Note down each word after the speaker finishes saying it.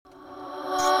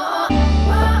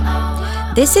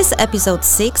This is episode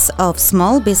 6 of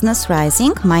Small Business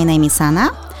Rising. My name is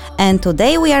Anna, and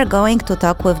today we are going to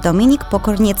talk with Dominik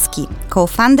Pokorniecki,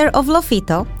 co-founder of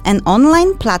Lofito, an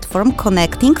online platform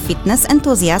connecting fitness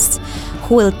enthusiasts,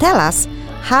 who will tell us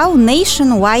how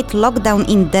nationwide lockdown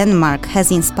in Denmark has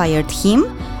inspired him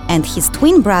and his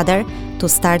twin brother to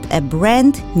start a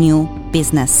brand new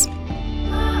business.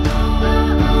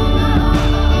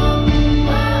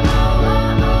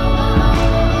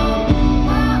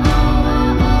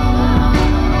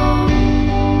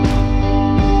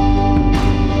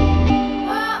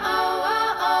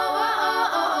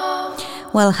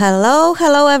 Well,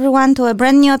 hello everyone to a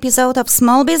brand new episode of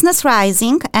Small Business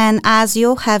Rising. And as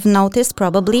you have noticed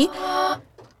probably,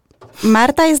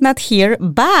 Marta is not here,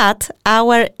 but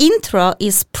our intro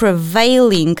is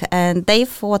prevailing. And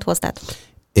Dave, what was that?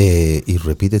 It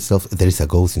repeats itself. There is a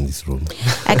ghost in this room.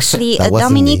 Actually,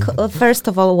 Dominik, first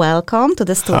of all, welcome to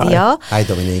the studio. Hi,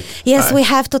 Dominik. Yes, Hi. We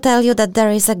have to tell you that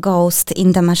there is a ghost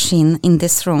in the machine in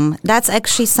this room. That's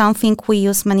actually something we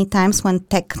use many times when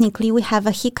technically we have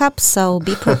a hiccup. So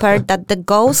be prepared that the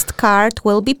ghost card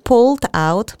will be pulled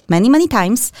out many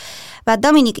times. But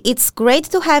Dominik, it's great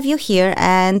to have you here.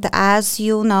 And as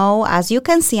you know, as you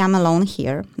can see, I'm alone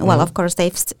here. Well, of course,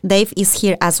 Dave is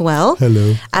here as well.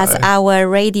 Hello. As our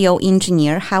radio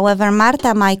engineer. However,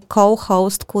 Marta, my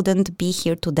co-host, couldn't be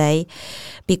here today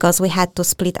because we had to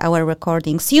split our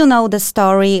recordings. You know the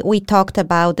story. We talked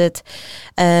about it.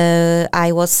 I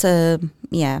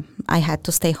had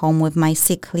to stay home with my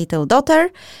sick little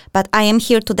daughter, but I am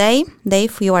here today.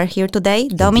 Dave, you are here today.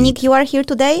 Dominik, you are here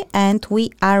today, and we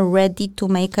are ready to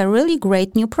make a really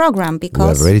great new program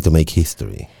because We are ready to make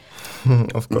history.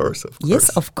 Of course. Yes,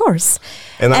 of course.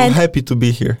 And I'm happy to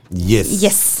be here.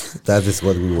 Yes. That is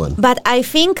what we want. But I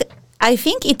think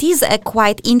it is a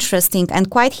quite interesting and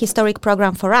quite historic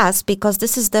program for us because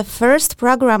this is the first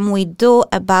program we do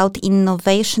about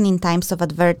innovation in times of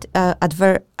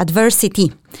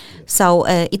adversity. So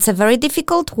it's a very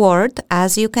difficult word.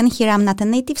 As you can hear, I'm not a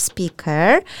native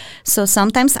speaker. So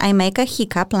sometimes I make a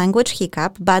language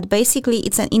hiccup, but basically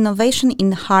it's an innovation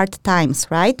in hard times,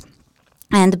 right?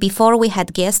 And before we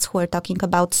had guests who were talking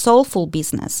about soulful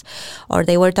business, or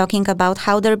they were talking about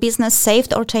how their business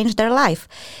saved or changed their life.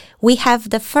 We have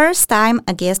the first time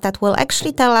a guest that will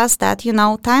actually tell us that,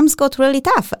 times got really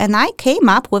tough and I came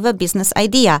up with a business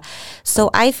idea. So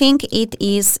I think it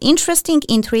is interesting,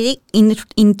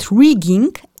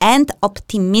 intriguing and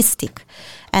optimistic.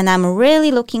 And I'm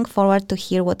really looking forward to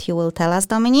hear what you will tell us,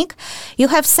 Dominik. You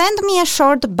have sent me a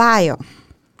short bio.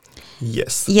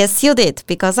 Yes. Yes, you did,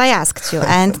 because I asked you.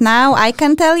 And now I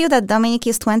can tell you that Dominik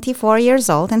is 24 years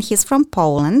old and he's from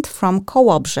Poland, from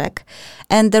Kołobrzeg.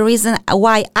 And the reason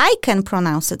why I can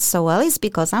pronounce it so well is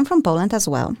because I'm from Poland as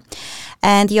well.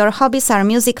 And your hobbies are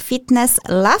music, fitness,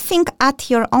 laughing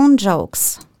at your own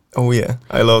jokes. Oh yeah,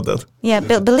 I love that. Yeah,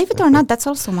 believe it or not, that's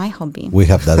also my hobby. We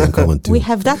have that in common too. We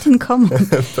have that in common.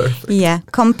 Perfect. Yeah,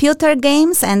 computer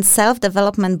games and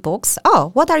self-development books. Oh,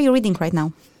 what are you reading right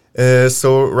now?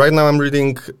 So right now I'm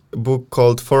reading a book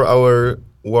called 4-Hour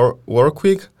Work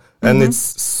Week, and it's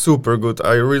super good.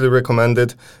 I really recommend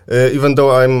it. Even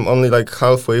though I'm only like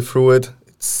halfway through it,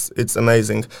 it's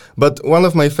amazing. But one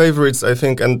of my favorites, I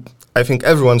think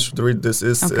everyone should read this,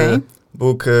 is a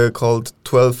book called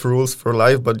 12 Rules for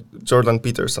Life by Jordan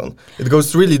Peterson. It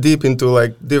goes really deep into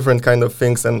like different kind of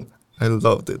things, and I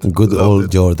loved it. Good old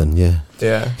Jordan, yeah.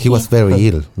 Yeah. He was very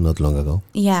ill not long ago.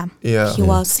 Yeah. He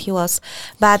was.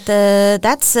 But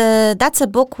that's a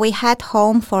book we had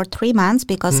home for 3 months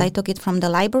because I took it from the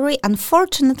library.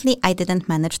 Unfortunately, I didn't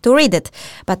manage to read it,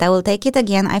 but I will take it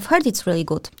again. I've heard it's really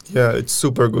good. Yeah, it's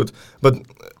super good. But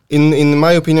in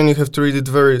my opinion, you have to read it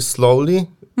very slowly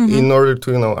in order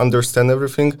to understand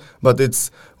everything. But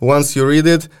it's once you read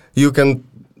it, you can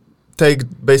take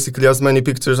basically as many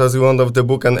pictures as you want of the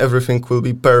book and everything will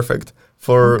be perfect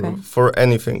for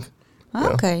anything.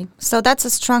 Okay, so that's a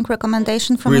strong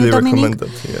recommendation from really you, Dominik. recommend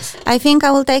it, yes. I think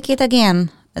I will take it again.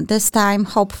 This time,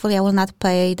 hopefully, I will not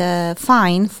pay the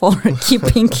fine for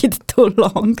keeping it too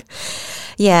long.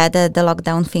 Yeah, the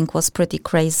lockdown thing was pretty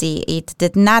crazy. It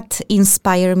did not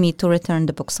inspire me to return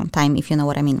the book sometime, if you know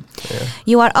what I mean. Yeah.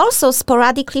 You are also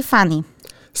sporadically funny.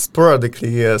 Sporadically,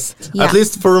 yes. Yeah. At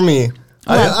least for me.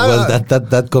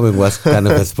 That comment was kind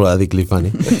of sporadically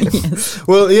funny. Yes.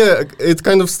 Well, yeah, it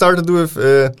kind of started with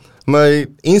my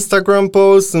Instagram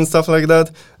posts and stuff like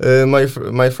that.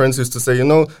 My friends used to say,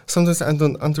 sometimes I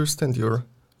don't understand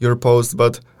your posts,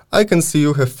 but I can see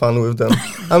you have fun with them.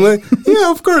 I'm like,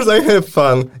 yeah, of course I have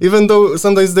fun. Even though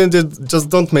sometimes they just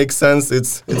don't make sense,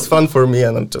 it's fun for me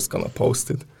and I'm just gonna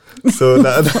post it. So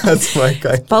that's my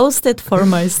kind. Post it for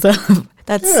myself.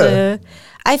 That's. Yeah.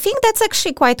 I think that's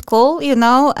actually quite cool,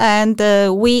 and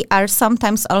we are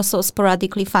sometimes also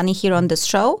sporadically funny here on this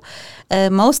show.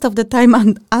 Most of the time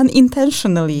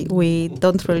unintentionally. We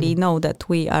don't really know that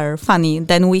we are funny.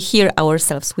 Then we hear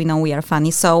ourselves, we know we are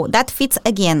funny. So that fits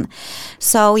again.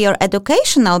 So your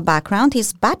educational background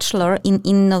is Bachelor in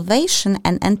Innovation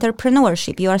and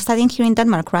Entrepreneurship. You are studying here in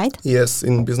Denmark, right? Yes,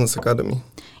 in Business Academy.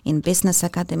 In Business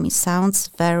Academy.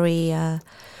 Sounds very...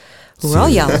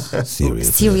 royal.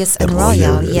 Serious and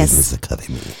royal, yes. Business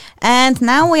Academy. And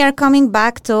now we are coming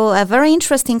back to a very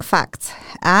interesting fact.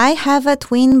 I have a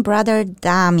twin brother,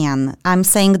 Damian. I'm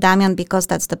saying Damian because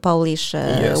that's the Polish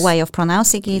way of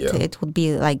pronouncing it. Yeah. It would be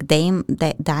like Damian.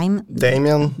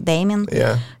 Damian.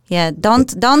 Yeah. Yeah.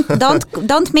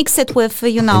 Don't mix it with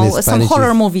some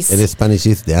horror movies. In Spanish,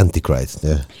 it's the Antichrist.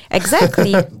 Yeah.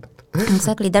 Exactly.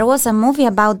 Exactly. There was a movie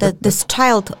about this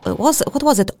child. What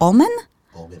was it? Omen.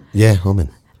 Yeah, Omen.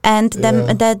 And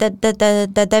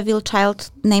the devil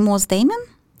child name was Damon?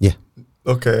 Yeah.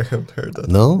 Okay, I haven't heard that.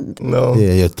 No? No.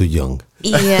 Yeah, you're too young.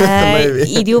 Yeah,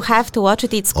 Maybe. you have to watch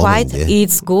it. It's quite,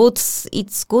 it's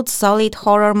good, solid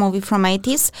horror movie from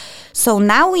 80s. So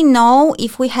now we know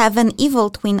if we have an evil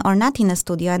twin or not in a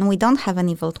studio, and we don't have an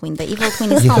evil twin. The evil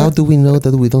twin is Yeah, how home. do we know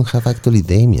that we don't have actually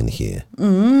Damien here?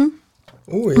 Ooh,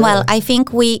 yeah. Well, I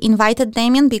think we invited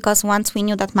Damien because once we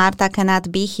knew that Marta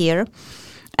cannot be here,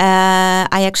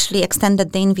 I actually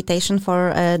extended the invitation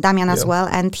for Damian as well,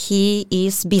 and he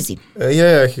is busy.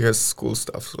 Yeah, he has school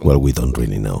stuff. So. Well, we don't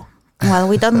really know. Well,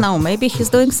 we don't know. Maybe he's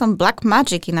doing some black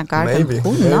magic in a garden. Maybe.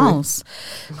 Who knows?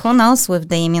 Who knows with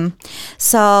Damien?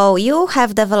 So you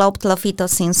have developed Lofito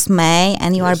since May,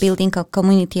 and you are building a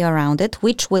community around it,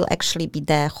 which will actually be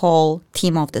the whole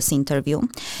theme of this interview.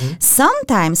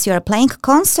 Sometimes you are playing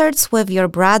concerts with your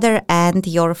brother and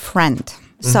your friend.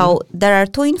 So there are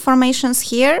two informations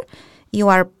here. You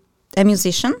are a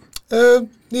musician.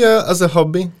 Yeah, as a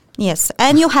hobby. Yes,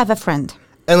 and you have a friend.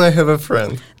 And I have a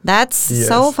friend. That's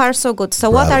so far so good. So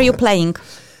what are you playing?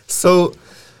 So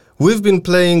we've been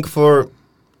playing for,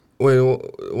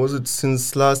 was it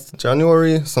since last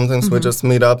January? Sometimes we just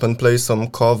meet up and play some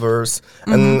covers.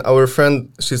 And our friend,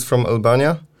 she's from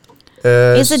Albania.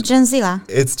 Is it Jenzila?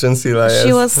 It's Jenzila, yes.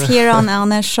 She was here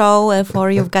on a show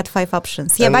for You've Got 5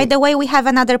 Options. Yeah, by the way, we have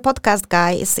another podcast,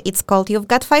 guys. It's called You've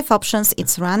Got 5 Options.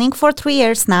 It's running for 3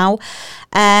 years now.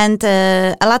 And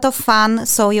a lot of fun.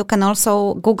 So you can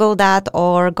also Google that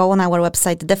or go on our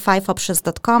website,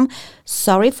 the5options.com.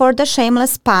 Sorry for the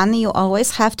shameless pun. You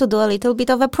always have to do a little bit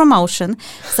of a promotion.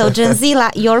 So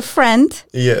Jenzila, your friend,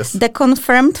 Yes. the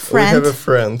confirmed friend. We have a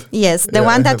friend. Yes, the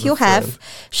one that you have.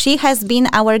 She has been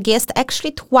our guest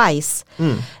actually twice.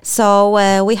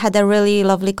 So we had a really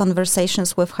lovely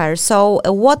conversations with her. So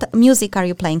what music are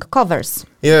you playing? Covers?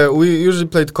 Yeah, we usually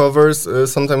played covers.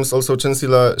 Sometimes also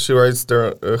Jenzila, she writes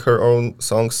her own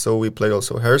songs, so we play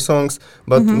also her songs.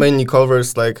 But mainly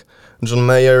covers like John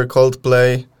Mayer,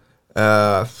 Coldplay,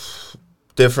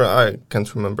 different, I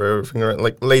can't remember everything, right?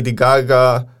 Like Lady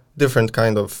Gaga, different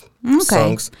kind of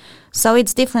songs. So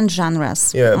it's different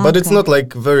genres. Yeah, but it's not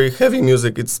like very heavy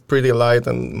music. It's pretty light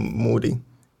and moody.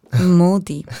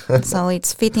 Moody. So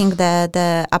it's fitting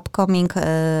the upcoming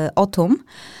autumn.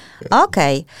 Yeah.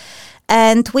 Okay.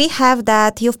 And we have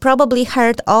that you've probably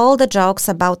heard all the jokes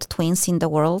about twins in the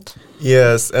world.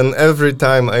 Yes, and every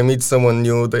time I meet someone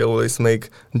new, they always make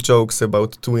jokes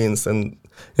about twins. And,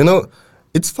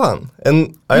 it's fun.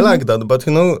 And I like that. But,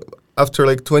 after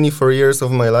like 24 years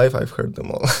of my life, I've heard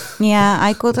them all.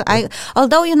 Yeah,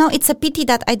 although, it's a pity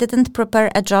that I didn't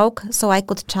prepare a joke so I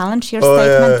could challenge your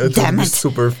statement. Yeah, Damn it.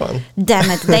 Super fun.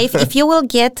 Damn it, Dave. If you will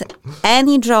get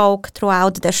any joke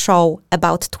throughout the show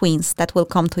about twins that will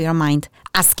come to your mind,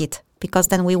 ask it. Because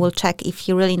then we will check if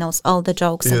he really knows all the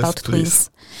jokes about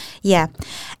twins. Yeah.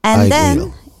 And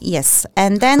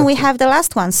then we have the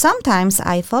last one. Sometimes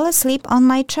I fall asleep on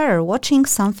my chair watching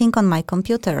something on my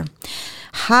computer.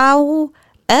 How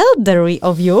elderly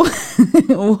of you.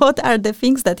 What are the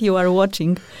things that you are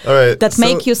watching that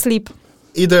make you sleep?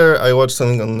 Either I watch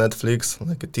something on Netflix,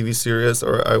 like a TV series,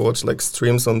 or I watch like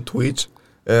streams on Twitch,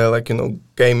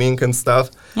 gaming and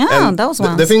stuff. Yeah, and those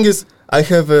ones. The thing is, I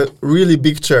have a really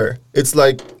big chair. It's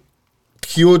like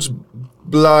huge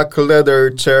black leather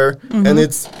chair, and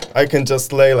I can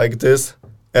just lay like this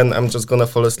and I'm just gonna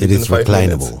fall asleep It in is 5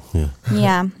 minutes. reclinable. Yeah.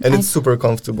 Yeah. And I- it's super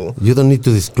comfortable. You don't need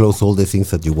to disclose all the things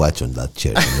that you watch on that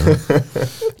chair. You know?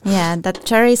 Yeah, that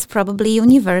chair is probably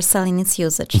universal in its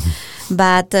usage.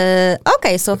 But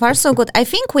okay, so far so good. I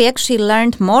think we actually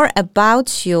learned more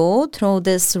about you through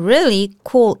this really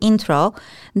cool intro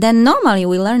than normally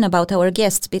we learn about our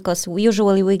guests, because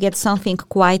usually we get something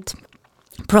quite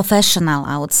professional,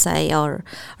 I would say, or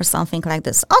something like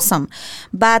this. Awesome.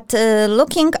 But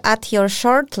looking at your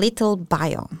short little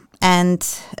bio, and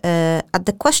at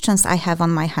the questions I have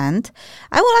on my hand,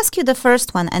 I will ask you the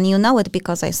first one, and you know it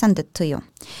because I sent it to you.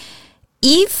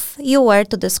 If you were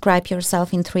to describe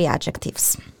yourself in 3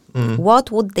 adjectives, what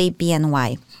would they be and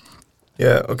why?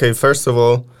 Yeah, okay, first of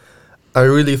all, I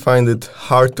really find it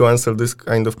hard to answer this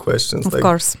kind of questions. Of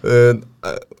course.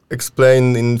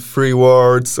 Explain in 3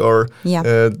 words or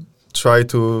Yeah. try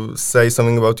to say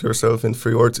something about yourself in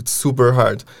 3 words. It's super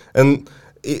hard. And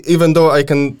even though I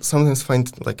can sometimes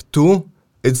find like 2,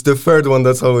 it's the third one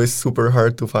that's always super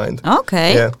hard to find.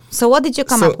 Okay. Yeah. So what did you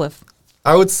come So- up with?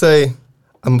 I would say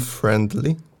I'm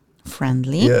friendly.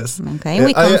 Friendly. Yes. Okay, Yeah,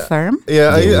 we confirm.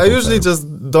 Yeah, Yeah, I we usually confirm.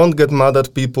 just don't get mad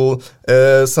at people.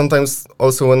 Sometimes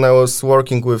also when I was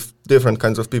working with different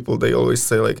kinds of people, they always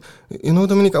say like, you know,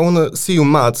 Dominic, I want to see you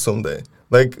mad someday.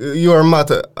 Like you are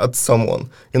mad at someone,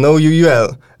 you know, you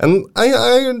yell. And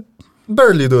I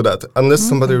barely do that unless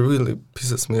somebody really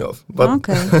pisses me off. But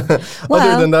Okay. other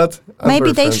Well, than that, I'm Maybe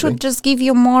very they friendly. should just give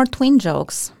you more twin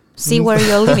jokes. See where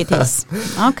your limit is.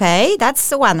 Okay, that's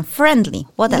the one. Friendly.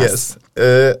 What else?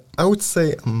 Yes. I would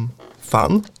say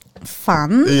fun.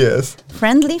 Fun. Yes.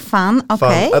 Friendly, fun.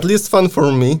 Okay. Fun. At least fun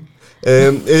for me.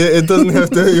 It doesn't have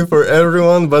to be for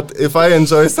everyone, but if I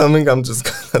enjoy something, I'm just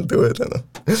gonna do it. You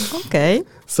know? Okay.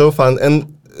 So fun. And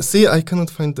see, I cannot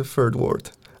find the third word.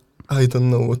 I don't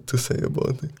know what to say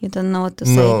about it. You don't know what to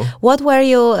say. No. What were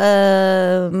you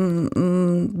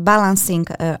balancing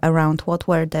around? What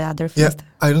were the other Yeah, things?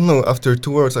 I don't know. After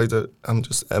 2 words, I'm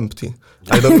just empty.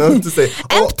 I don't know what to say.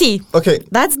 Empty. Oh, okay.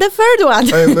 That's the third one.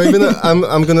 Maybe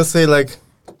I'm gonna say like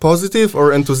positive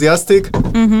or enthusiastic.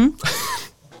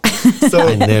 So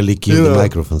I nearly killed you the know.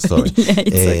 microphone, sorry. Yeah,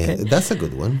 it's okay. That's a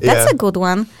good one. That's Yeah. a good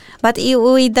one, but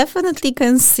we definitely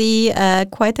can see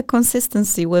quite a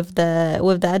consistency with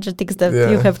the adjectives that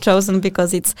you Yeah. have chosen,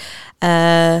 because it's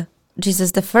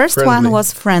Jesus. The first one Friendly.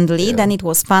 was friendly, Yeah. then it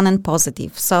was fun and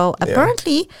positive. So Yeah.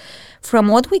 apparently, from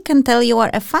what we can tell, you are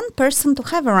a fun person to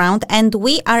have around, and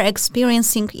we are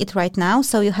experiencing it right now.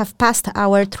 So you have passed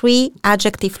our 3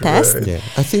 adjective test. Great.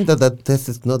 Yeah, I think that test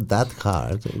is not that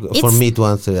hard for It's- me to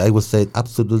answer. I would say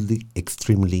absolutely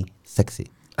extremely sexy.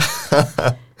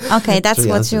 Okay, that's 3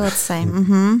 what answers. you would say.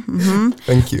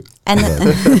 Thank you. And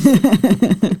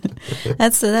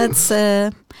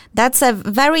that's a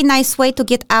very nice way to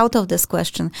get out of this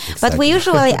question. But we Exactly.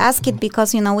 usually ask it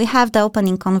because we have the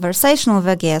opening conversation with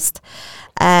a guest,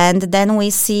 and then we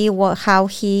see how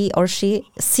he or she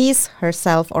sees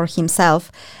herself or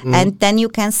himself, and then you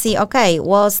can see, okay,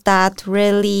 was that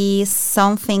really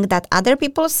something that other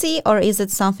people see, or is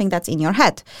it something that's in your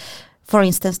head? For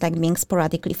instance, like being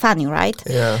sporadically funny, right?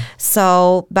 Yeah.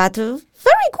 So, but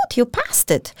very good, you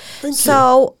passed it. Thank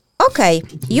so, okay,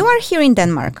 you are here in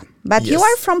Denmark, but you Yes.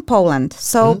 are from Poland.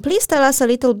 So, please tell us a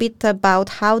little bit about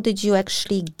how did you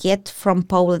actually get from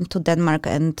Poland to Denmark?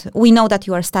 And we know that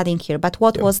you are studying here, but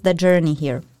what was the journey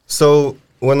here? So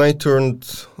when I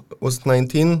was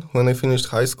 19 when I finished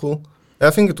high school. I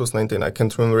think it was 19. I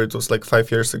can't remember. It was like 5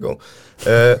 years ago.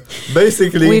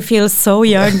 Basically, We feel so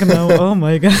young now. Oh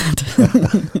my God.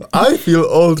 I feel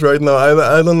old right now.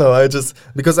 I don't know. I just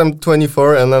because I'm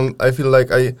 24 and I feel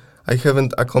like I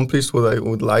haven't accomplished what I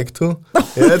would like to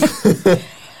yet.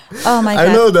 Oh my God.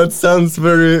 I know that sounds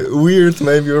very weird,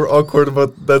 maybe or awkward,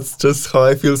 but that's just how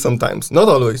I feel sometimes. Not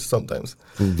always, sometimes.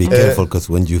 Be careful, because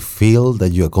when you feel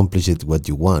that you accomplished what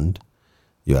you want,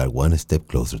 you are one step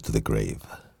closer to the grave.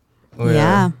 Oh,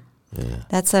 yeah.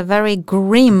 That's a very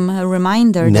grim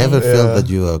reminder. Never Dave. feel Yeah. that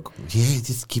you are. Yeah,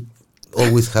 just keep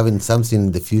always having something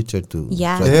in the future to.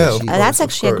 Yeah, try to Yeah, achieve. of That's of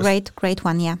actually a course. great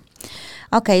one. Yeah.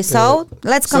 Okay, so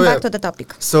let's come So, back yeah. to the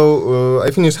topic. So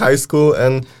I finished high school,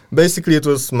 and basically it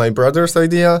was my brother's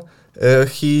idea.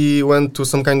 He went to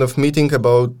some kind of meeting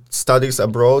about studies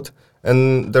abroad,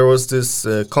 and there was this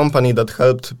company that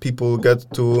helped people get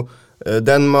to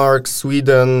Denmark,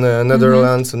 Sweden,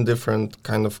 Netherlands, and different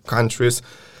kind of countries.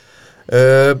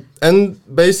 And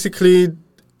basically,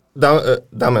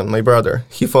 Damian, my brother,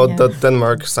 he thought that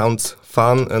Denmark sounds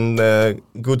fun and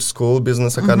good school,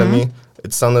 business academy.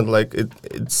 It sounded like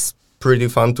it's pretty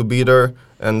fun to be there,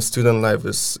 and student life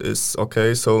is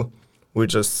okay. So we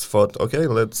just thought, okay,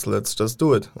 let's just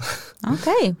do it.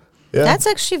 Okay. Yeah. That's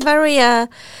actually very,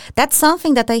 that's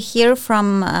something that I hear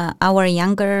from our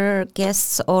younger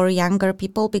guests or younger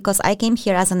people, because I came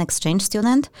here as an exchange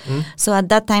student. So at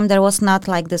that time, there was not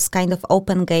like this kind of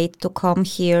open gate to come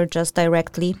here just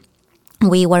directly.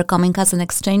 We were coming as an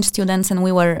exchange students, and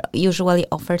we were usually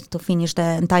offered to finish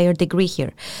the entire degree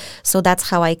here. So that's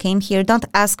how I came here. Don't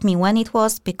ask me when it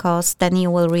was, because then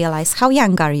you will realize how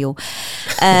young are you.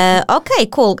 Okay,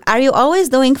 cool. Are you always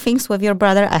doing things with your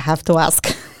brother? I have to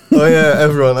ask. Oh yeah,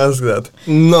 everyone asks that.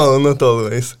 No, not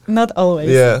always. Not always.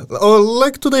 Yeah. Oh,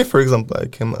 like today, for example, I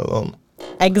came alone.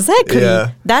 Exactly.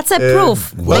 Yeah. That's a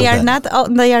proof. Well they are done.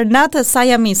 not. They are not a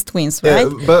Siamese twins, right?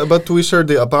 Yeah, but we share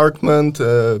the apartment.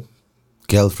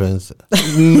 Girlfriends.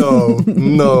 No.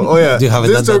 Oh yeah. You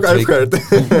haven't this done joke that I've heard.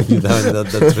 You haven't done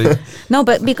that trick. No,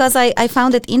 but because I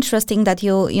found it interesting that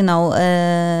you know,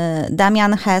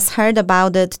 Damian has heard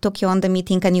about it, took you on the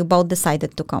meeting, and you both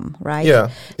decided to come, right? Yeah.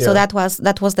 So that was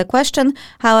the question.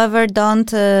 However,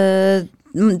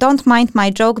 don't mind my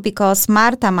joke, because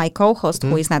Marta, my co-host,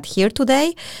 who is not here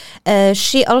today,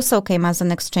 she also came as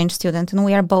an exchange student, and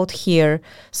we are both here.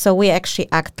 So we actually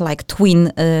act like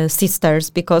twin sisters,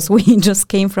 because we just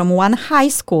came from one high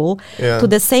school to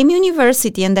the same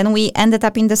university, and then we ended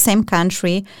up in the same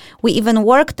country. We even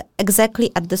worked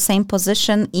exactly at the same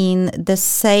position in the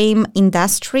same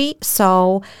industry.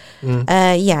 So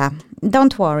yeah,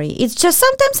 don't worry. It's just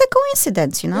sometimes a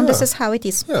coincidence, you know. This is how it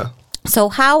is. Yeah. So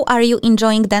how are you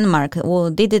enjoying Denmark?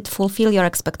 Well, did it fulfill your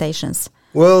expectations?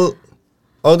 Well,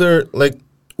 other like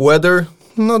weather,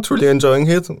 not really enjoying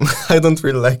it. I don't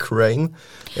really like rain.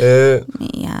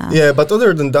 Yeah, but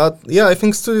other than that, yeah, I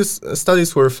think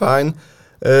studies were fine.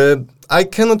 I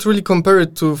cannot really compare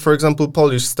it to, for example,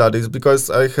 Polish studies, because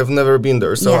I have never been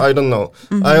there, so I don't know.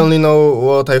 I only know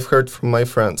what I've heard from my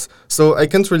friends, so I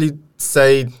can't really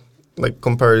say like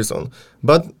comparison.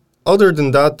 But other than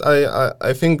that,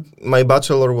 I think my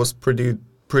bachelor was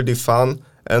pretty fun,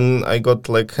 and I got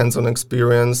like hands-on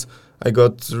experience. I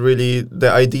got really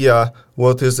the idea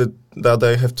what is it that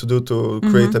I have to do to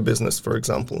create a business, for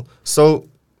example. So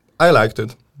I liked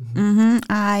it.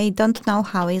 I don't know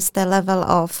how is the level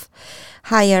of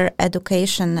higher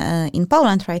education in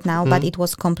Poland right now, but it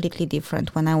was completely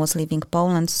different when I was leaving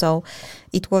Poland. So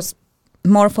it was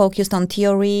more focused on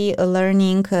theory,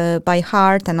 learning by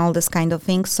heart and all this kind of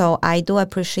things. So I do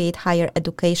appreciate higher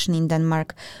education in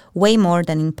Denmark way more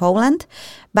than in Poland.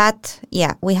 But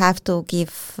yeah, we have to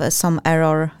give some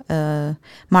error,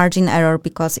 margin error,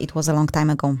 because it was a long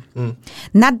time ago.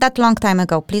 Not that long time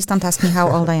ago. Please don't ask me how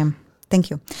old I am. Thank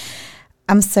you.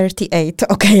 I'm 38.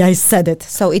 Okay, I said it.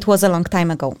 So it was a long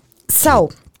time ago. So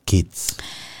Kids.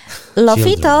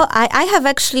 Lofito, I have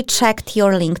actually checked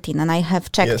your LinkedIn, and I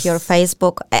have checked your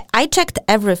Facebook. I checked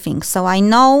everything. So I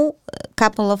know a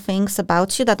couple of things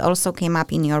about you that also came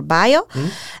up in your bio.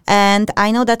 And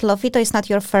I know that Lofito is not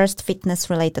your first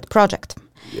fitness-related project.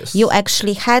 Yes. You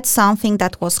actually had something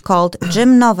that was called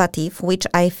Gymnovative, which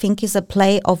I think is a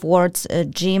play of words,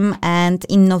 gym and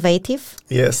innovative.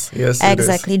 Yes.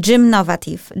 Exactly,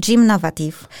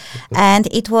 Gymnovative. And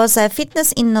it was a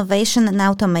fitness innovation and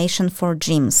automation for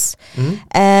gyms.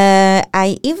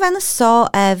 I even saw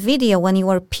a video when you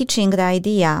were pitching the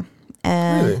idea.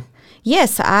 Really?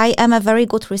 Yes, I am a very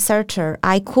good researcher.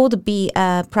 I could be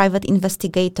a private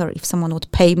investigator if someone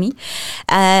would pay me.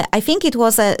 I think it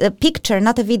was a picture,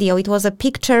 not a video. It was a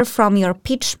picture from your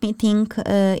pitch meeting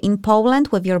in Poland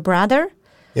with your brother.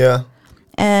 Yeah.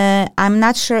 I'm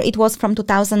not sure. It was from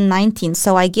 2019.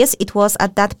 So I guess it was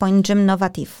at that point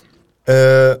Gymnovative.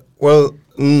 Well,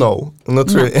 no, not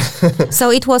really.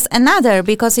 So it was another,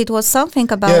 because it was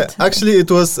something about... Yeah, actually it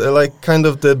was like kind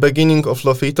of the beginning of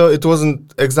Lofito. It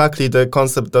wasn't exactly the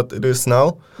concept that it is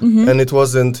now. And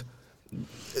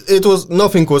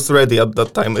nothing was ready at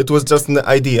that time. It was just an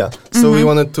idea. So we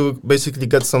wanted to basically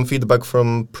get some feedback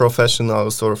from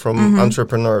professionals or from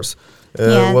entrepreneurs.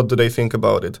 What do they think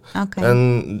about it? Okay.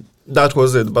 And that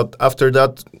was it. But after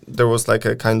that, there was like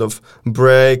a kind of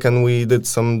break, and we did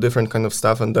some different kind of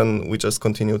stuff, and then we just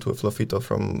continued with Lofito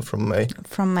from May.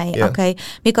 From May, Yeah. okay.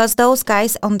 Because those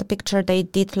guys on the picture, they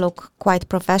did look quite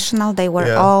professional. They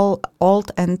were all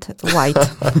old and white.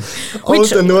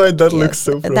 Old and white, that looks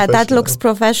so professional. That looks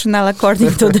professional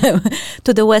according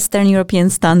to the Western European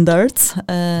standards,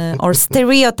 or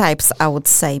stereotypes, I would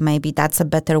say. Maybe that's a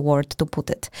better word to put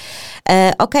it.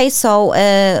 Okay, so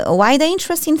why the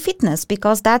interest in fitness?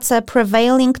 Because that's a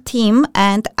prevailing theme,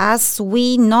 and as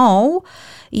we know,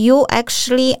 you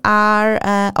actually are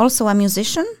also a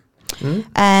musician.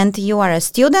 And you are a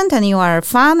student, and you are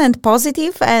fun and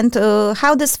positive. And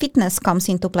how does fitness comes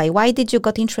into play? Why did you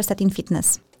got interested in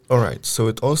fitness? All right, so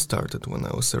it all started when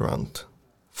I was around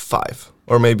 5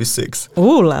 or maybe 6.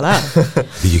 Ooh la la.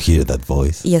 Do you hear that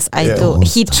voice? Yes, I Yeah. do.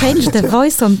 He changed the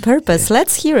voice on purpose.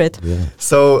 Let's hear it. Yeah.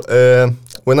 So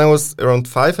when I was around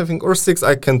 5, I think, or 6,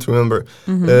 I can't remember.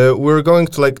 Mm-hmm. We were going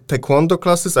to like taekwondo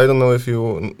classes. I don't know if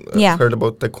you Yeah. heard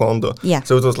about taekwondo. Yeah.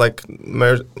 So it was like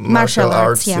martial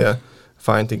arts, yeah.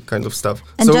 fighting kind of stuff.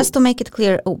 And so, just to make it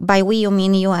clear, by we you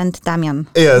mean you and Damian.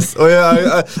 yes. Oh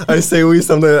yeah. I say we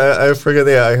sometimes. I forget.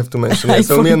 Yeah, I have to mention. I it.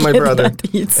 So me and my forget brother.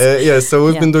 that it's- Yeah. So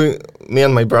we've Yeah. been doing. Me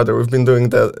and my brother. We've been doing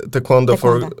the taekwondo.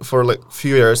 Taekwondo. for like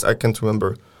few years. I can't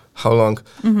remember how long.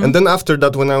 Mm-hmm. And then after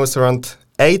that, when I was around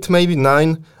 8, maybe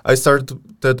 9, I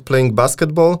started playing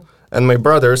basketball, and my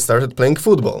brother started playing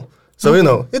football. So you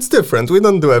know, it's different. We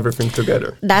don't do everything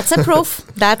together. That's a proof.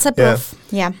 That's a Yeah. proof.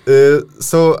 Yeah.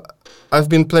 So I've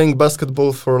been playing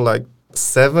basketball for like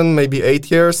 7, maybe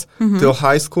 8 years till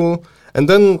high school. And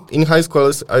then in high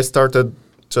school, I started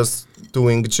just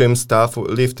doing gym stuff,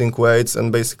 lifting weights,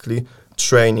 and basically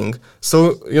training. So,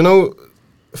 you know,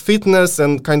 fitness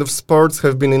and kind of sports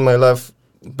have been in my life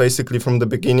basically from the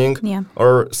beginning, Yeah.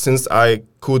 or since I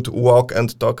could walk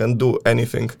and talk and do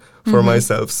anything for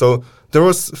myself. So there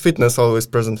was fitness always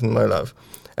present in my life.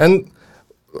 And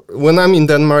when I'm in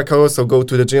Denmark, I also go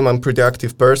to the gym. I'm a pretty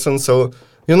active person. So,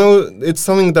 you know, it's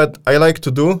something that I like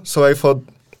to do. So I thought,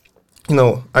 you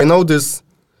know, I know this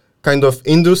kind of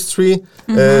industry.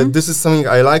 This is something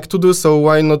I like to do. So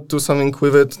why not do something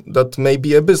with it that may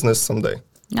be a business someday?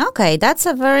 Okay, that's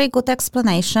a very good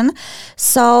explanation.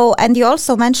 So, and you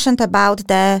also mentioned about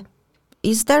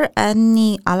is there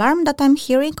any alarm that I'm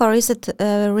hearing, or is it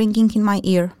ringing in my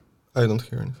ear? I don't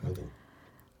hear anything.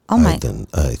 Oh my.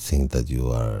 I think that you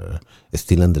are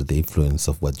still under the influence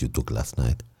of what you took last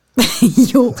night.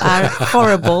 You are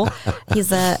horrible.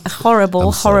 He's a horrible,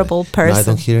 I'm sorry. horrible person. No, I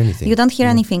don't hear anything. You don't hear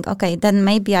anything. Okay, then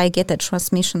maybe I get a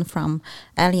transmission from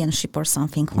alien ship or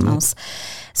something. Who knows?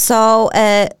 So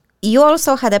you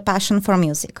also had a passion for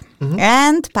music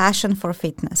and passion for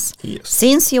fitness Yes.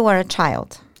 since you were a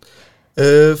child.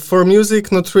 For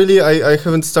music, not really. I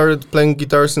haven't started playing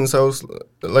guitar since I was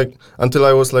until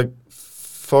I was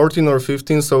 14 or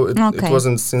 15. So it Okay.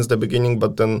 wasn't since the beginning.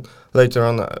 But then later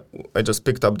on, I just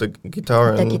picked up the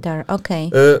guitar. The guitar,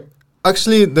 okay.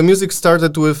 Actually, the music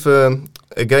started with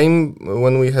a game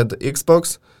when we had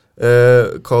Xbox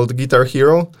called Guitar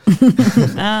Hero.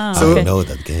 So I know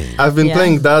that game. I've been Yeah.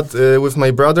 playing that with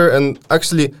my brother, and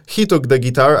actually he took the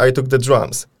guitar, I took the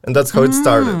drums, and that's how it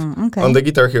started okay. on the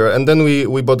Guitar Hero. And then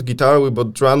we bought guitar, we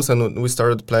bought drums, and we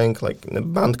started playing like in a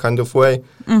band kind of way.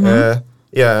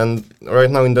 Yeah, and right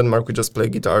now in Denmark we just play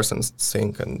guitars and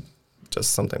sing and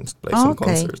just sometimes play some Okay.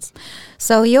 concerts.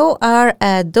 So you are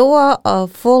a duo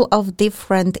full of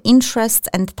different interests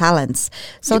and talents.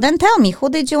 So then tell me, who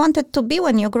did you want to be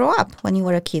when you grew up, when you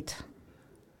were a kid?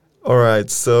 All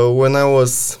right, so when I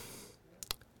was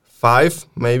 5,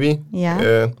 maybe,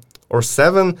 Yeah. Or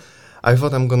 7, I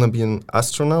thought I'm gonna be an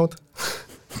astronaut.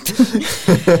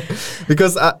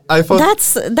 Because I thought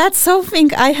That's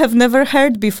something I have never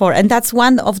heard before, and that's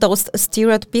one of those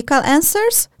stereotypical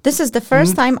answers. This is the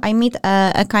first time I meet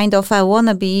a kind of a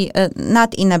wannabe,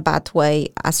 not in a bad way,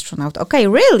 astronaut. Okay,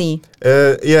 really?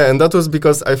 yeah, and that was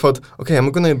because I thought, okay,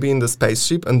 I'm gonna be in the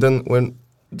spaceship, and then when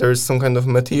there's some kind of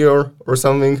meteor or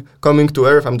something coming to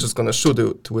Earth, I'm just gonna shoot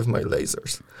it with my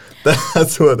lasers.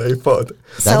 That's what I thought.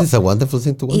 That is a wonderful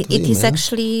thing to want to It be, is man.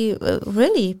 actually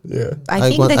really. Yeah. I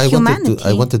think that humanity.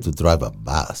 I wanted to drive a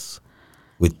bus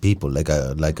with people, like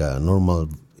a normal,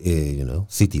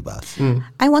 city bus.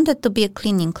 I wanted to be a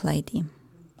cleaning lady.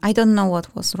 I don't know what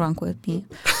was wrong with me.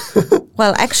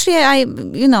 Well, actually,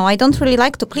 I don't really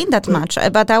like to clean that much.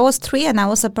 But I was 3 and I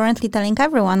was apparently telling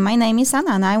everyone, my name is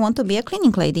Anna and I want to be a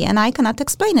cleaning lady. And I cannot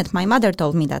explain it. My mother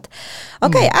told me that.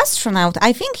 Okay, astronaut.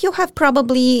 I think you have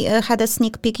probably had a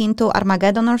sneak peek into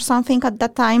Armageddon or something at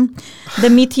that time. The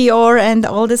meteor and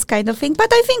all this kind of thing.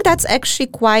 But I think that's actually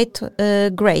quite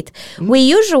great. We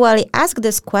usually ask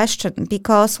this question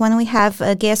because when we have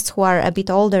guests who are a bit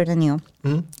older than you,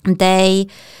 they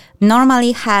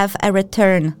normally have a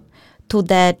return to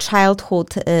the childhood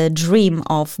dream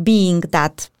of being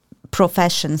that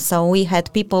profession. So we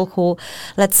had people who,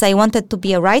 let's say, wanted to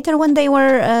be a writer when they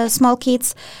were small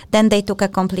kids. Then they took a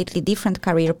completely different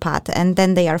career path. And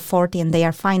then they are 40 and they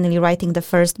are finally writing the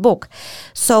first book.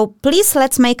 So please,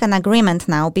 let's make an agreement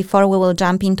now before we will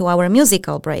jump into our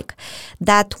musical break,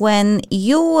 that when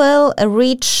you will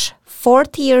reach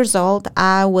 40 years old,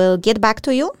 I will get back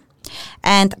to you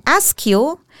and ask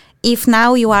you if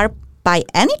now you are by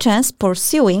any chance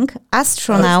pursuing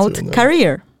astronaut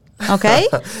career. Okay?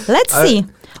 Let's see.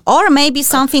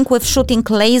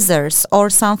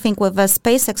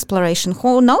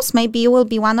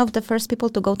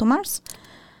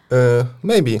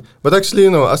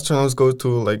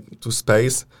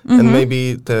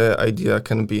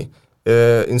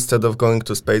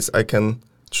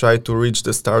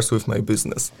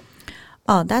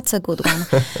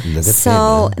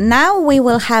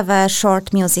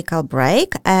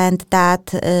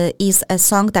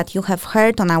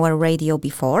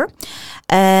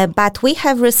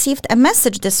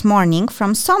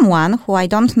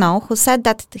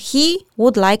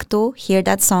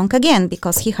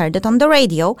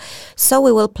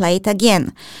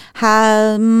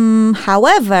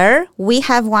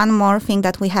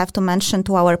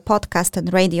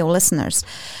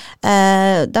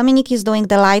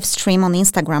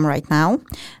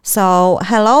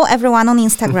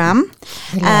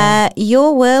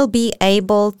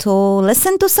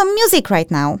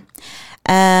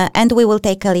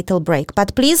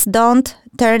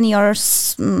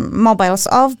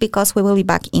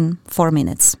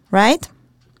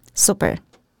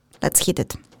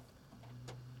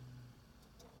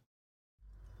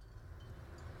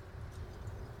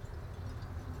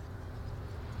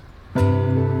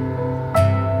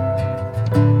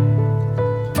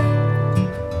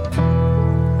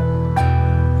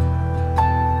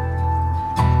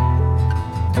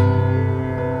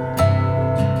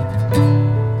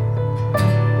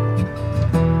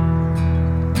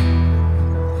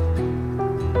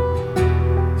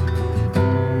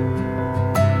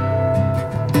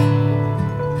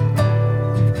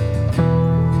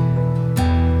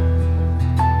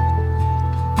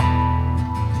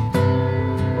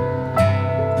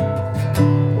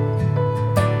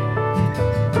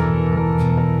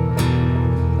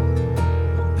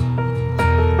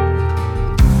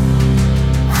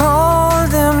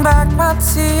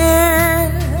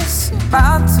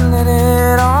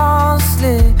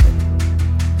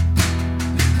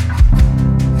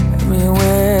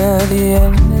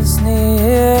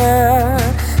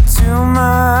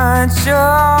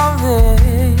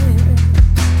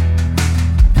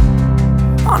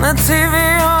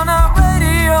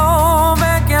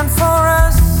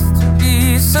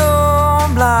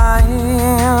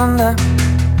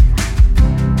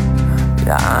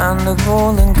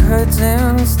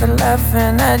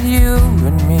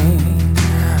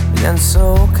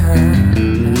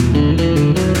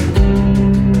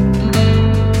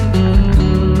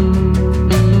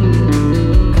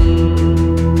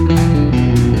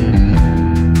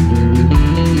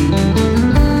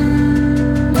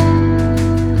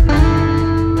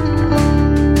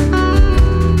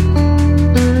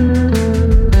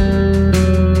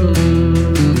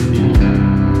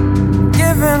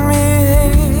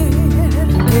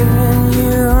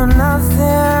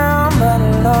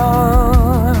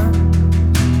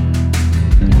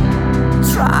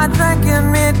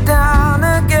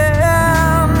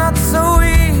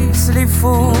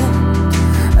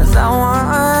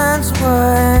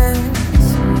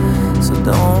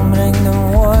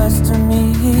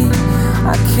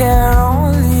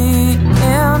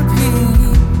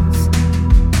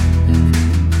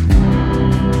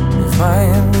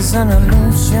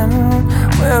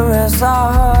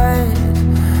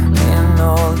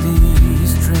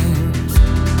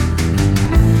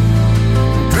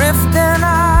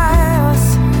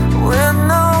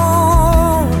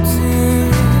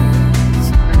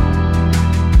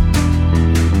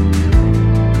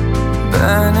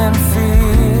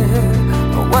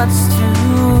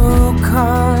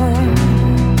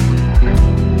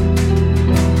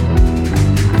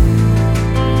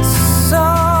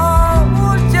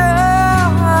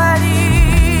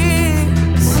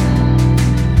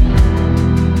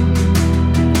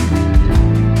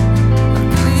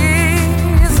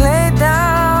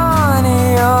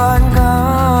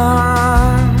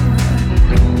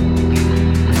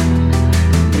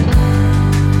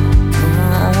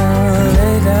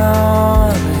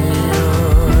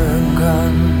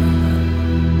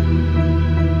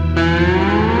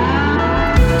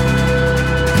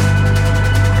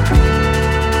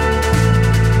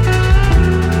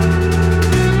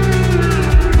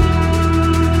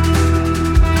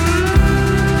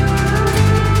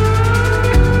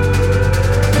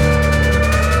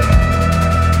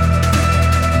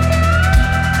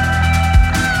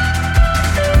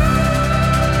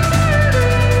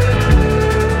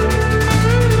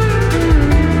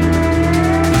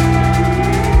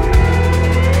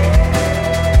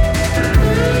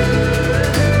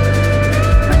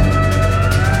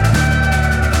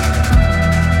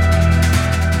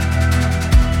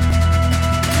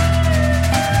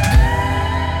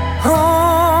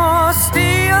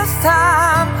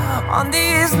 on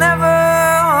these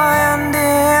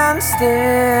never-ending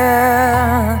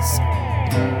stairs.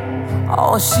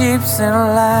 All sheep's in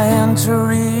line to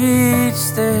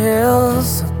reach the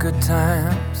hills of good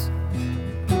times.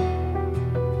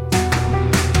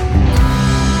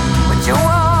 But you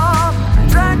walk and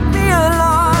drag me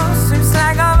along, seems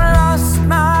like I've lost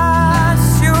my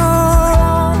shoe.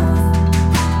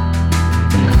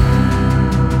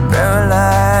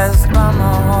 Paralyzed by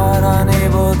my heart,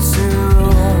 unable to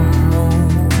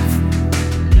move.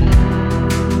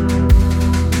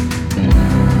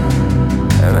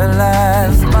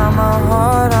 Paralyzed by my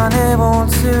heart, unable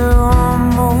to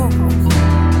move.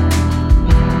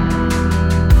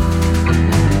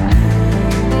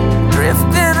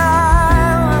 Drifting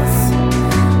eyes,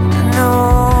 no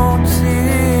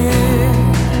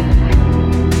tears.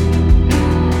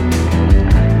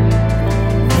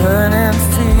 Burning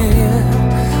fear,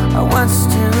 I want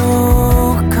to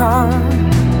come.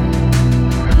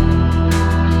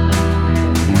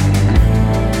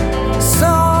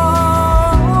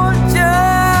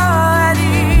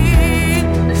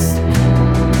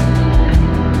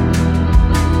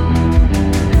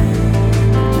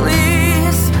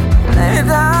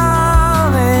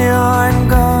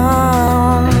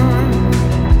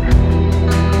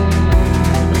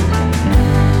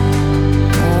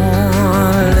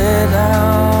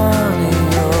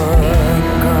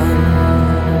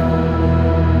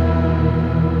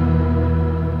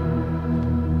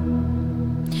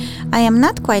 I am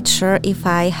not quite sure if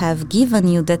I have given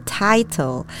you the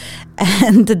title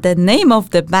and the name of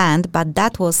the band, but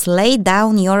that was Lay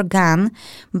Down Your Gun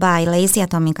by Lazy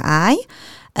Atomic Eye,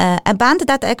 a band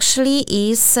that actually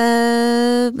is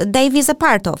Dave is a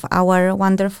part of, our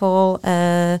wonderful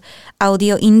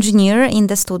audio engineer in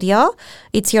the studio.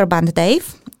 It's your band,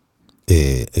 Dave?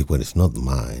 Well, it's not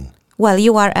mine. Well,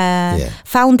 you are a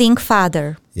founding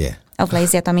father. Yeah. Of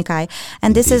Lazy Atomic Eye.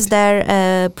 And Indeed. This is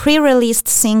their pre-released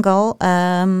single.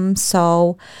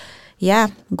 So, yeah,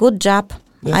 good job.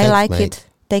 Yeah, I thanks, like mate.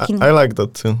 it. I like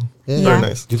that too. Yeah. Very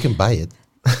nice. You can buy it.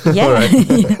 Yeah.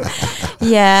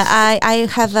 Yeah, I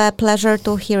have a pleasure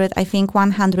to hear it, I think,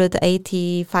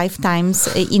 185 times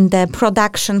in the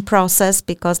production process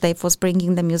because Dave was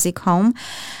bringing the music home.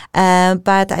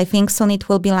 But I think soon it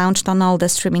will be launched on all the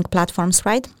streaming platforms,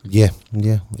 right? Yeah,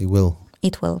 it will.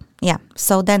 It will, yeah.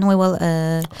 So then we will...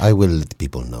 I will let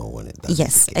people know when it does.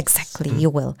 Yes, exactly,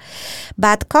 you will.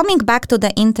 But coming back to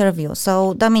the interview,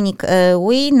 so Dominic,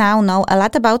 we now know a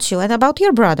lot about you and about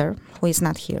your brother, who is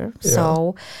not here. Yeah.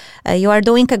 So you are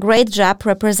doing a great job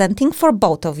representing for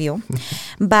both of you.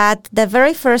 But the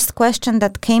very first question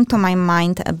that came to my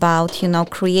mind about,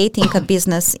 creating a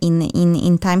business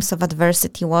in times of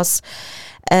adversity was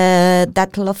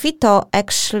that Lofito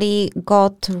actually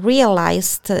got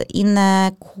realized in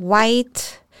a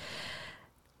quite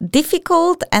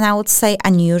difficult and I would say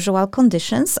unusual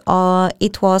conditions.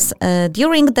 It was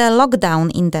during the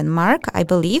lockdown in Denmark, I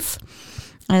believe.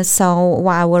 So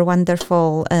our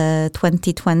wonderful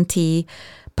 2020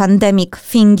 pandemic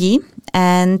thingy.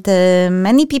 And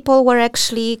many people were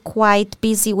actually quite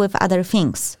busy with other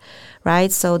things,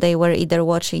 right? So they were either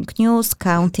watching news,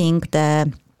 counting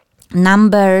the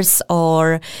numbers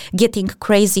or getting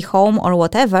crazy home or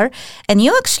whatever. And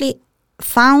you actually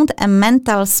found a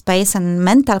mental space and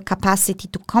mental capacity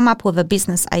to come up with a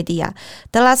business idea.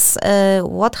 Tell us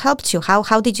what helped you.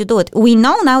 How did you do it? We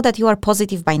know now that you are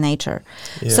positive by nature.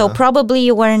 Yeah. So probably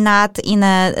you were not in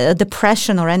a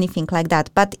depression or anything like that.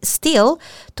 But still,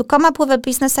 to come up with a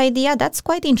business idea, that's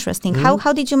quite interesting.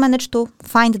 How did you manage to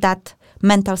find that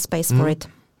mental space for it?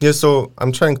 Yeah, so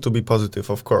I'm trying to be positive,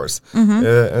 of course.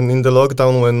 And in the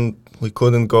lockdown, when we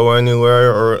couldn't go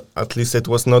anywhere, or at least it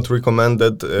was not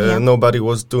recommended, nobody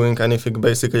was doing anything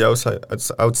basically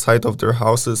outside of their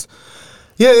houses.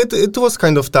 Yeah, it was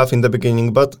kind of tough in the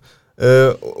beginning, but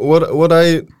what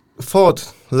I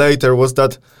thought later was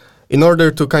that in order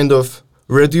to kind of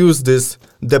reduce this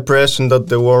depression that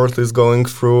the world is going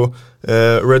through,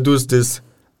 reduce this...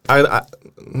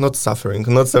 not suffering,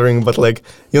 but like,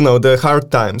 the hard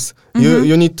times.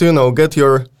 You need to,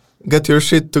 get your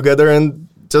shit together and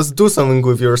just do something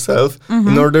with yourself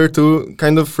in order to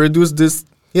kind of reduce this,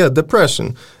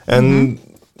 depression. And,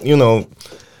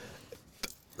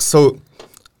 so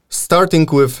starting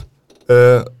with,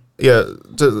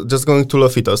 just going to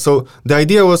Lofito. So the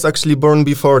idea was actually born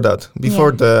before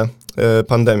the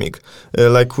pandemic.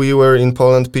 Like we were in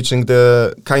Poland pitching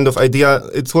the kind of idea.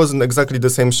 It wasn't exactly the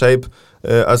same shape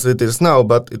as it is now,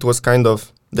 but it was kind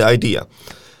of the idea.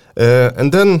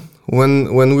 And then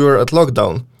when we were at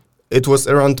lockdown, it was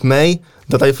around May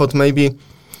that I thought maybe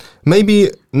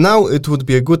maybe now it would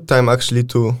be a good time actually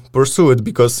to pursue it,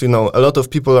 because, a lot of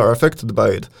people are affected by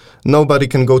it. Nobody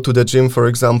can go to the gym, for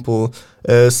example.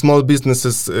 Small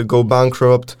businesses go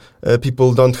bankrupt.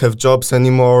 People don't have jobs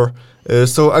anymore.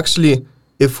 So actually,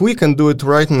 if we can do it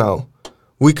right now,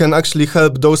 we can actually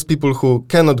help those people who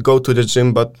cannot go to the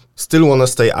gym but still want to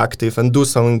stay active and do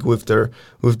something with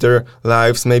their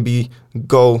lives. Maybe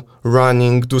go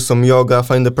running, do some yoga,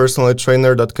 find a personal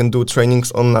trainer that can do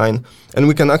trainings online. And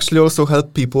we can actually also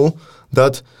help people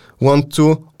that want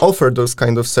to offer those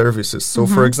kind of services. So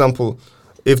for example,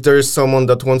 if there is someone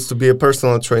that wants to be a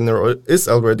personal trainer or is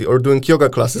already or doing yoga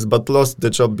classes but lost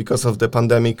the job because of the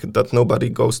pandemic, that nobody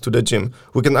goes to the gym,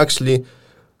 we can actually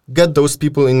get those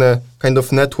people in a kind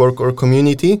of network or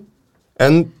community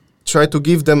and try to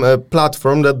give them a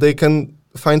platform that they can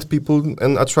find people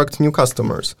and attract new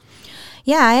customers.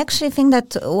 Yeah, I actually think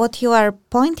that what you are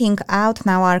pointing out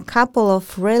now are a couple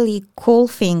of really cool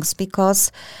things,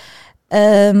 because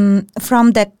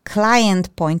from the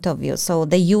client point of view, so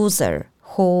the user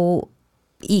who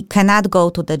cannot go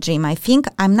to the gym,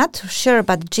 I'm not sure,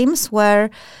 but gyms were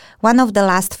one of the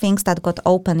last things that got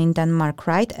open in Denmark,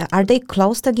 right? Are they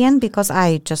closed again? Because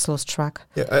I just lost track.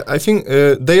 Yeah, I think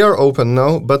they are open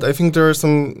now, but I think there are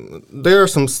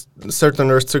some certain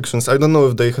restrictions. I don't know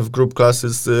if they have group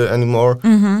classes anymore.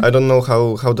 I don't know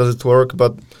how does it work,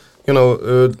 but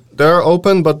they are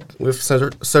open, but with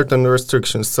certain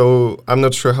restrictions. So I'm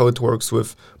not sure how it works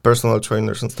with personal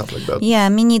trainers and stuff like that. Yeah,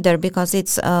 me neither, because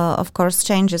it's of course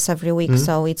changes every week,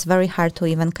 so it's very hard to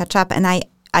even catch up. And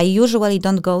I usually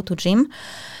don't go to gym,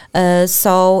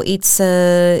 so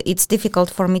it's difficult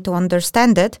for me to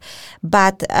understand it.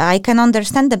 But I can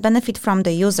understand the benefit from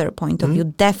the user point of view.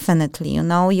 Definitely,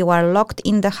 you are locked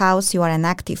in the house. You are an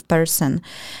active person.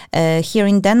 Here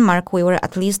in Denmark, we were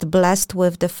at least blessed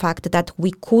with the fact that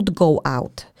we could go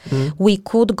out. We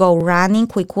could go running,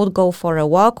 we could go for a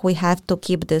walk. We have to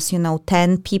keep this,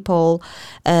 10 people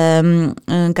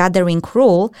gathering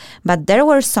rule. But there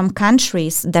are some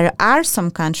countries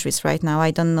right now, I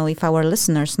don't know if our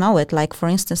listeners know it, like for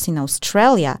instance in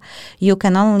Australia, you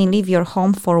can only leave your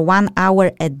home for 1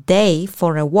 hour a day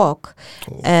for a walk.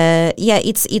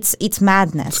 It's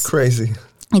madness. It's crazy.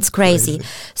 It's crazy.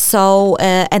 So,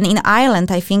 and in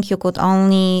Ireland, I think you could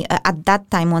only, at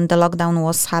that time when the lockdown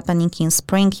was happening in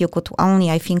spring, you could only,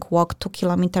 I think, walk 2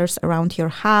 kilometers around your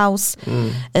house.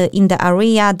 In the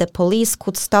area, the police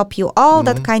could stop you, all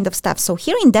that kind of stuff. So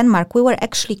here in Denmark, we were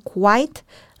actually quite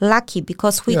lucky,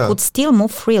 because we could still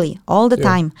move freely all the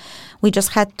time. We just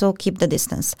had to keep the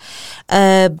distance.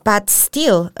 But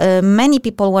still, many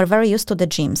people were very used to the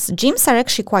gyms. Gyms are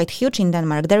actually quite huge in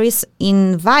Denmark. There is,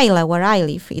 in Vejle, where I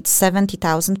live, it's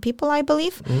 70,000 people, I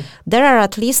believe. There are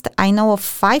at least, I know of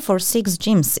 5 or 6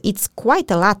 gyms. It's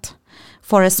quite a lot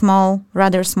for a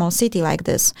rather small city like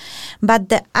this. But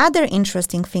the other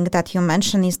interesting thing that you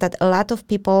mentioned is that a lot of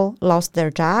people lost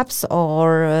their jobs,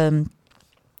 or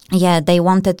they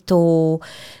wanted to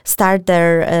start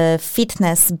their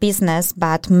fitness business,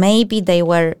 but maybe they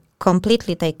were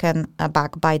completely taken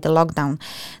aback by the lockdown.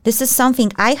 This is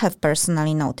something I have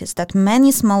personally noticed, that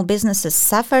many small businesses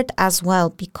suffered as well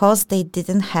because they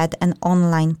didn't have an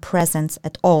online presence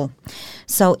at all.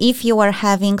 So if you were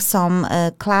having some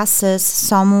classes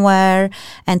somewhere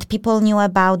and people knew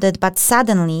about it, but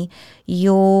suddenly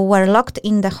you were locked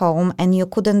in the home and you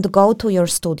couldn't go to your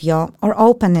studio or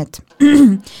open it.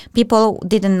 People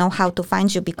didn't know how to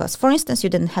find you because, for instance, you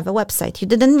didn't have a website. You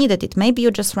didn't need it. Maybe you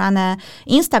just ran an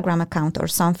Instagram account or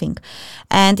something.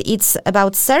 And it's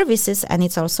about services and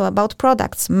it's also about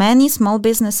products. Many small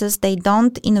businesses, they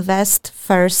don't invest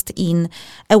first in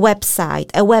a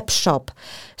website, a web shop.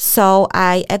 So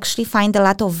I actually find a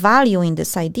lot of value in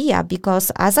this idea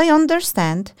because, as I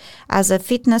understand, as a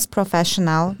fitness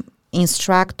professional,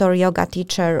 instructor, yoga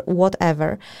teacher,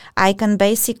 whatever, I can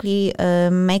basically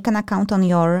make an account on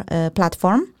your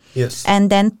platform. Yes. And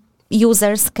then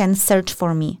users can search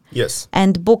for me. Yes.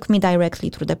 And book me directly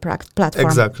through the platform.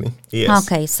 Exactly. Yes.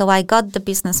 Okay, so I got the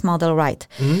business model right.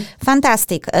 Mm-hmm.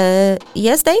 Fantastic.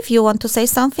 Yes, Dave, you want to say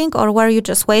something, or were you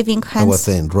just waving hands? I was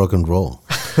saying rock and roll.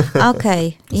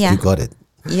 Okay, yeah. You got it.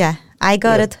 Yeah, I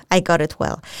got it. I got it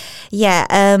well. Yeah,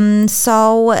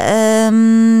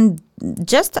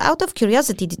 just out of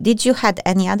curiosity, did you had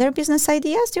any other business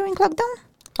ideas during lockdown?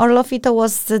 Or Lofito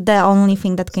was the only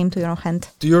thing that came to your hand?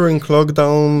 During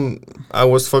lockdown, I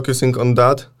was focusing on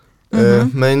that.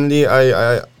 Mainly,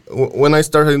 when I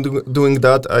started doing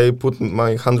that, I put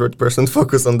my 100%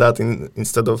 focus on that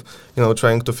instead of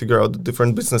trying to figure out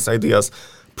different business ideas.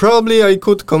 Probably I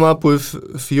could come up with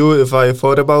a few if I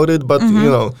thought about it, but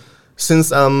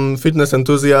since I'm fitness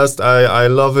enthusiast, I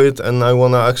love it, and I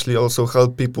wanna actually also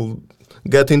help people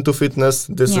get into fitness.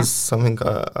 This is something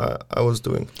I was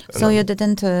doing. So you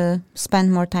didn't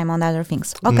spend more time on other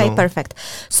things. Okay, No. perfect.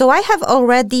 So I have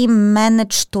already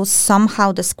managed to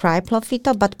somehow describe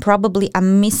Lofito, but probably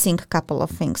I'm missing a couple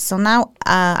of things. So now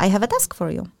I have a task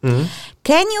for you. Mhm.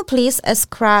 Can you please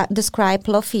describe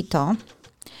Lofito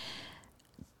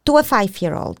to a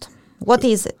 5-year-old? What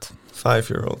is it?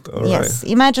 5-year-old. All right. Yes.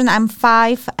 Imagine I'm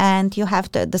 5 and you have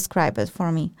to describe it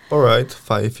for me. All right,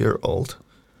 5-year-old.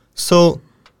 So,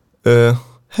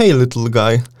 hey, little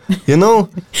guy, you know.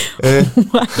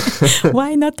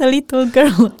 Why not a little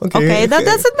girl? Okay, that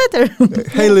doesn't matter.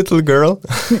 Hey, little girl.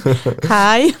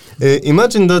 Hi.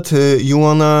 Imagine that you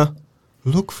wanna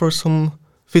look for some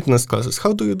fitness classes.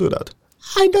 How do you do that?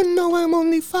 I don't know. I'm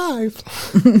only 5.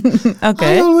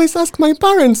 Okay. I always ask my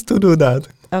parents to do that.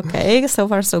 Okay, so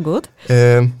far so good.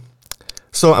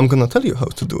 So I'm gonna tell you how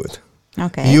to do it.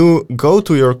 Okay. You go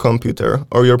to your computer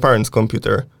or your parents'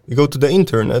 computer, you go to the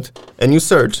internet and you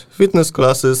search fitness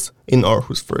classes in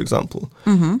Aarhus, for example.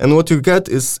 Mm-hmm. And what you get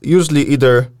is usually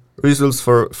either results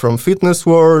from Fitness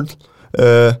World,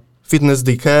 Fitness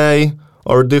DK,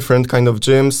 or different kind of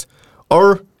gyms,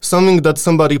 or something that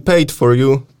somebody paid for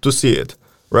you to see it,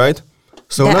 right?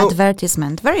 So the now,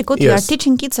 advertisement. Very good. You are Yes.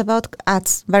 teaching kids about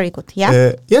ads. Very good.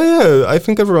 Yeah? yeah, I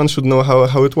think everyone should know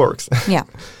how it works. Yeah.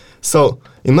 So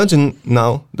imagine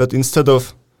now that instead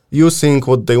of you seeing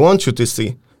what they want you to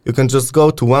see, you can just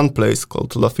go to one place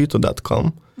called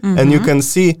lofito.com and you can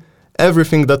see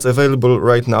everything that's available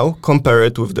right now, compare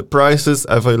it with the prices,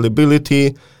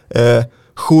 availability,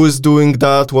 who is doing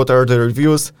that, what are the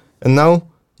reviews. And now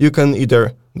you can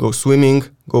either go swimming,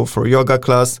 go for yoga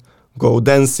class, go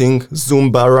dancing,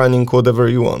 Zumba, running, whatever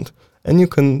you want. And you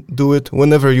can do it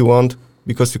whenever you want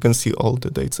because you can see all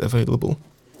the dates available.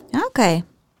 Okay.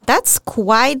 That's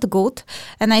quite good.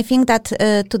 And I think that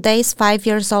today's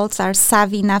 5-year-olds are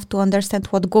savvy enough to understand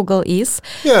what Google is.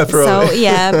 Yeah, probably. So,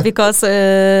 yeah, because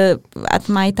at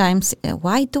my times,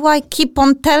 why do I keep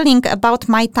on telling about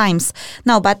my times?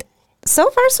 No, but so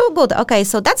far so good. Okay,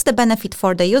 so that's the benefit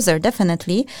for the user,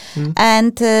 definitely.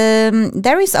 And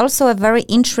there is also a very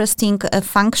interesting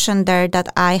function there that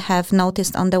I have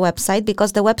noticed on the website,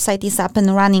 because the website is up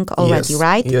and running already, Yes.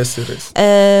 right? Yes, it is.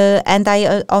 And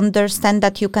I understand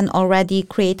that you can already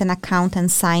create an account and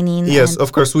sign in. Yes, and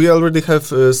of course. We already have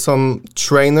some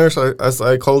trainers, as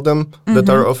I call them, that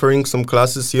are offering some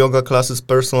classes, yoga classes,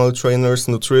 personal trainers,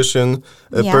 nutrition,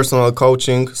 Yeah. personal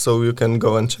coaching, so you can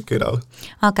go and check it out.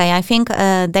 Okay, I think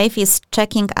Dave is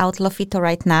checking out Lofito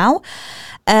right now.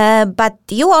 But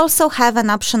you also have an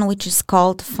option which is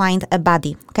called Find a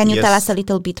Buddy. Can you tell Yes. us a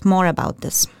little bit more about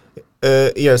this?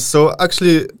 Yes, so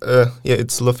actually,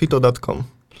 it's lofito.com.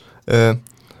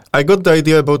 I got the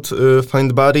idea about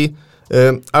Find Buddy.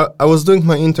 I was doing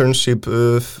my internship,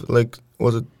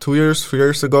 was it 2 years, 3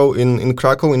 years ago in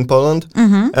Krakow, in Poland.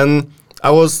 And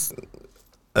I was...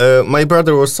 my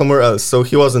brother was somewhere else, so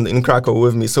he wasn't in Krakow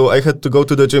with me, so I had to go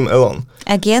to the gym alone.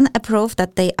 Again, a proof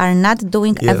that they are not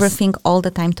doing Yes. everything all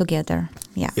the time together.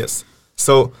 Yeah. Yes.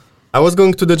 So I was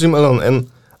going to the gym alone, and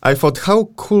I thought, how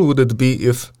cool would it be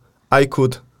if I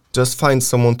could just find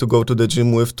someone to go to the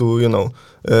gym with, to,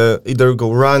 either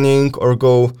go running or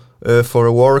go for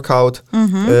a workout.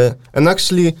 And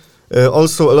actually,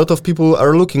 also a lot of people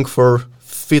are looking for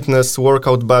fitness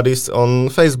workout buddies on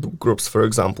Facebook groups, for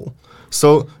example.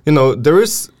 So, there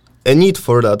is a need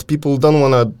for that. People don't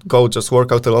want to go just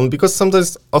work out alone, because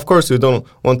sometimes, of course, you don't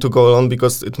want to go alone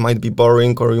because it might be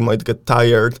boring, or you might get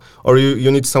tired, or you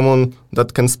need someone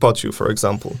that can spot you, for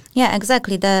example. Yeah,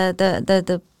 exactly.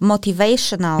 The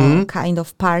motivational kind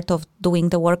of part of doing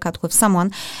the workout with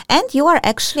someone. And you are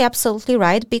actually absolutely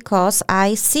right, because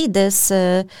I see this...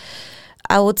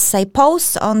 I would say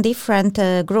posts on different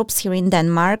groups here in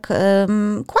Denmark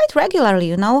quite regularly.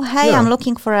 Hey, Yeah. I'm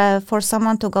looking for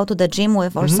someone to go to the gym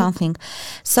with or something.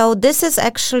 So this is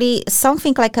actually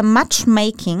something like a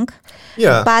matchmaking,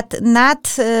 Yeah. but not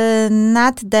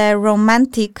the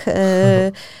romantic.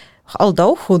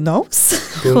 Although, who knows?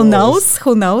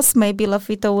 Who knows? Maybe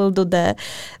Lofito will do the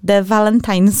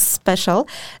Valentine's special.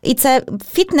 It's a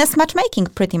fitness matchmaking,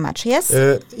 pretty much, yes?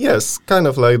 Yes, kind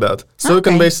of like that. So you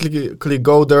can Okay. basically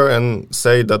go there and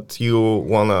say that you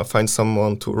want to find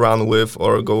someone to run with,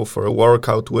 or go for a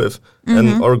workout with,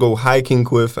 and or go hiking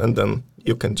with, and then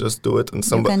you can just do it. And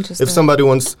can just if do it. somebody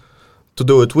wants to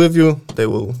do it with you, they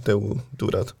will do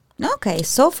that. Okay,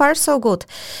 so far so good.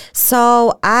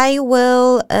 So I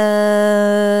will.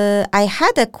 I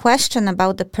had a question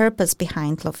about the purpose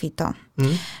behind Lofito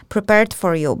prepared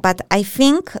for you, but I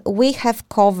think we have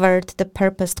covered the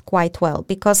purpose quite well,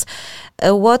 because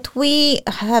what we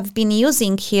have been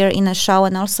using here in a show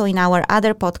and also in our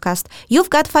other podcast,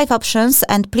 you've got 5 options,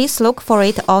 and please look for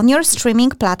it on your streaming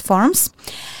platforms.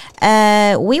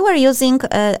 We were using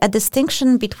a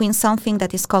distinction between something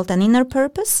that is called an inner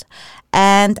purpose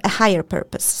and a higher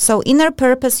purpose. So inner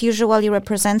purpose usually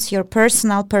represents your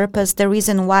personal purpose, the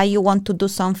reason why you want to do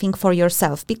something for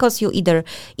yourself, because you either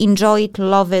enjoy it,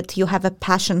 love it, you have a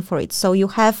passion for it. So you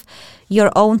have your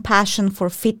own passion for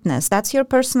fitness. That's your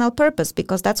personal purpose,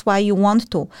 because that's why you want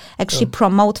to actually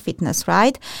promote fitness,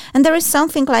 right? And there is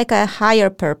something like a higher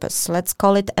purpose. Let's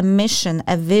call it a mission,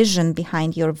 a vision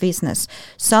behind your business,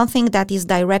 something that is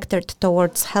directed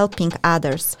towards helping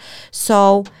others.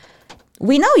 So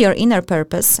we know your inner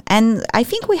purpose, and I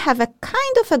think we have a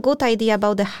kind of a good idea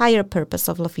about the higher purpose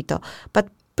of Lofito. But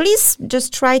please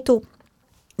just try to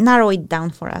narrow it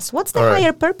down for us. What's the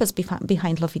higher purpose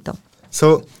behind Lofito?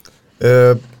 So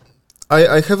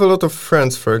I have a lot of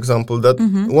friends, for example, that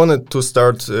wanted to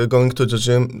start going to the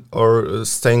gym or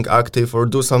staying active or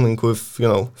do something with,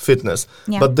 fitness.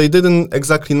 Yeah. But they didn't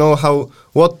exactly know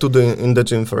what to do in the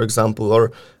gym, for example,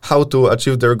 or how to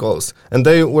achieve their goals. And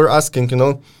they were asking,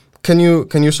 can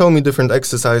you show me different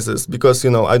exercises? Because,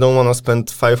 I don't want to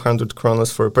spend 500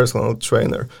 kronos for a personal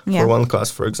trainer for one class,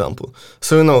 for example.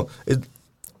 So,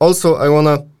 I want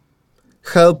to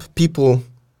help people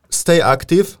stay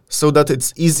active so that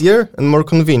it's easier and more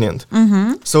convenient.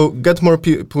 So get more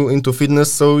people into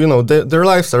fitness so, their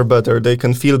lives are better, they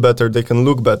can feel better, they can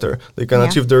look better, they can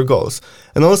achieve their goals.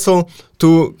 And also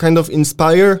to kind of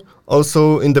inspire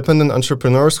also independent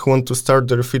entrepreneurs who want to start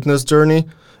their fitness journey.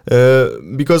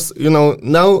 Because,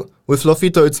 now with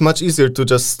Lofito, it's much easier to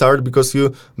just start, because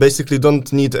you basically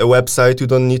don't need a website, you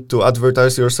don't need to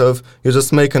advertise yourself. You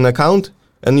just make an account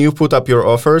and you put up your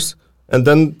offers, and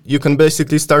then you can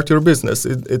basically start your business.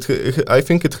 I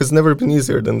think it has never been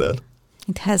easier than that.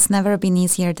 It has never been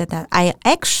easier than that. I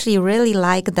actually really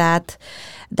like that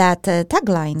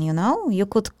tagline, You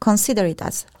could consider it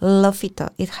as Lofito.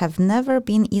 It have never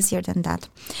been easier than that.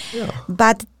 Yeah.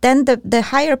 But then the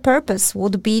higher purpose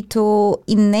would be to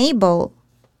enable,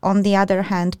 on the other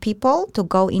hand, people to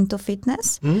go into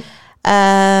fitness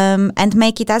and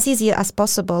make it as easy as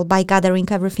possible by gathering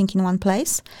everything in one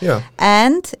place. Yeah.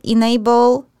 And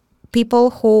enable people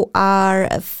who are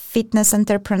fitness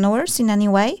entrepreneurs in any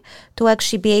way to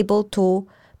actually be able to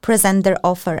present their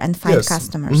offer and find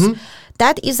customers.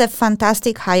 That is a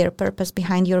fantastic higher purpose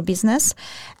behind your business.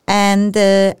 And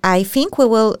I think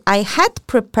I had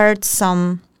prepared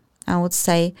some, I would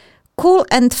say, cool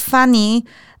and funny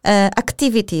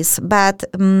activities, but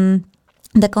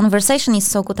the conversation is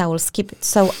so good, I will skip it.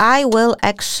 So I will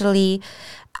actually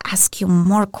ask you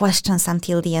more questions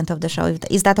until the end of the show.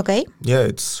 Is that okay? Yeah,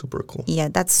 it's super cool. Yeah,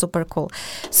 that's super cool.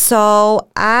 So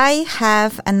I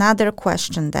have another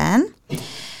question then.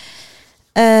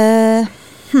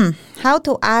 How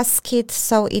to ask it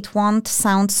so it won't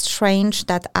sound strange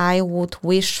that I would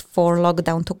wish for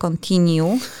lockdown to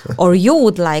continue or you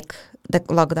would like the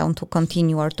lockdown to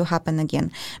continue or to happen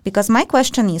again. Because my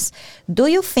question is, do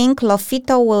you think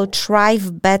Lofito will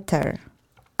thrive better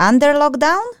under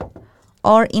lockdown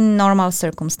or in normal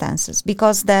circumstances?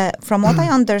 Because from what I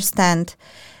understand,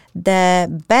 the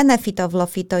benefit of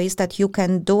Lofito is that you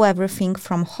can do everything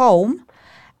from home,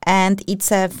 and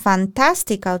it's a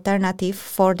fantastic alternative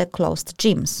for the closed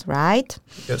gyms, right?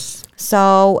 Yes.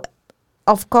 So,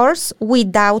 of course,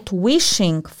 without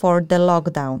wishing for the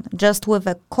lockdown, just with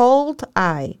a cold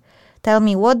eye, tell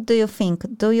me, what do you think?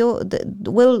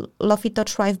 Will Lofito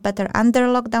thrive better under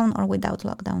lockdown or without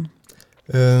lockdown?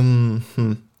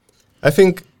 I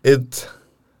think it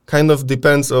kind of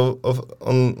depends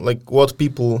on like what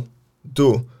people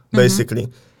do, basically.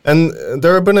 And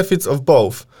there are benefits of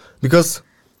both, because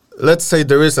let's say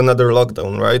there is another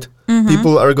lockdown, right?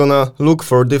 People are gonna look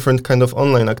for different kind of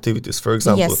online activities, for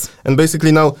example. Yes. And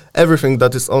basically now everything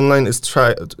that is online is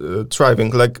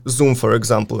thriving, like Zoom, for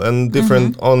example, and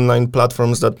different online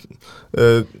platforms that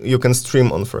you can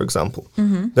stream on, for example.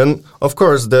 Then, of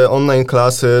course, the online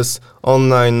classes,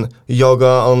 online yoga,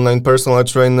 online personal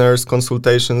trainers,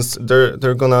 consultations,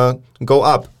 they're gonna go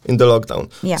up in the lockdown.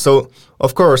 Yeah. So,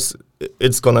 of course,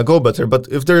 it's gonna go better. But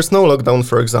if there is no lockdown,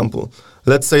 for example,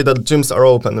 let's say that gyms are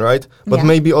open, right? But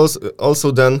maybe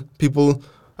also then people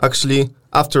actually,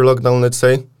 after lockdown, let's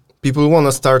say, people want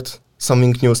to start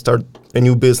something new, start a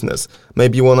new business.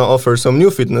 Maybe you want to offer some new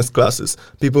fitness classes.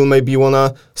 People maybe want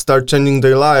to start changing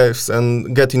their lives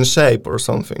and get in shape or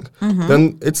something.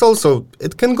 Then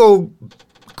it can go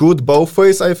good both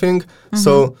ways, I think.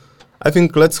 So I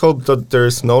think let's hope that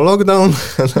there's no lockdown,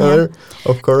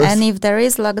 of course. And if there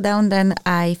is lockdown, then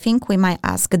I think we might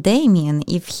ask Damien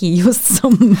if he used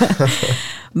some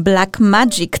black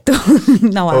magic to...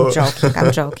 No,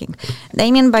 I'm joking.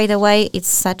 Damien, by the way, it's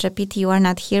such a pity you are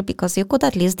not here because you could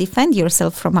at least defend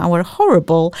yourself from our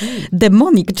horrible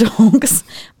demonic jokes.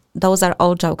 Those are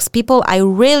all jokes. People, I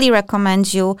really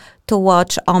recommend you to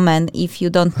watch Omen if you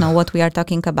don't know what we are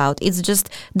talking about. It's just,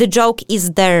 the joke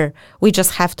is there. We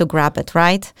just have to grab it,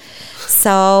 right?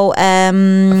 So... I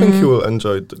think you will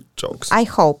enjoy the jokes. I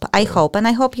hope. And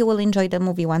I hope you will enjoy the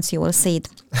movie once you will see it.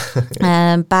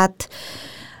 But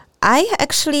I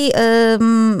actually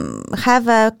have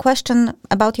a question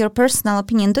about your personal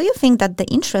opinion. Do you think that the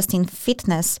interest in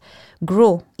fitness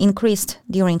increased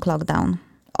during lockdown?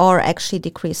 Or actually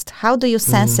decreased? How do you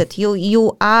sense it?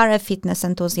 You are a fitness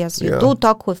enthusiast. You do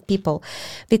talk with people.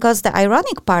 Because the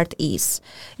ironic part is,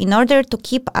 in order to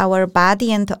keep our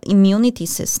body and immunity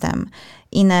system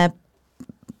in a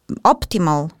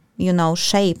optimal,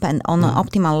 shape and on an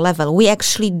optimal level, we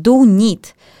actually do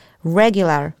need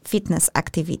regular fitness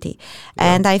activity.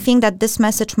 And I think that this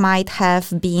message might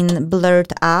have been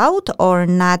blurred out or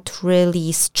not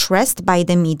really stressed by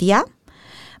the media.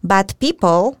 But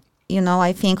people...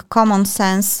 I think common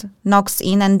sense knocks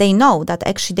in and they know that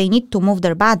actually they need to move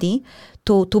their body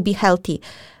to be healthy.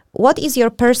 What is your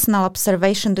personal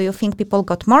observation? Do you think people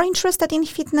got more interested in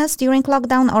fitness during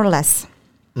lockdown or less?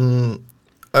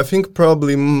 I think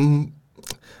probably...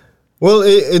 Well,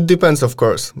 it depends, of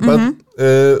course. But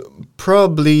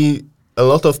probably a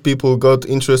lot of people got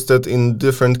interested in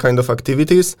different kind of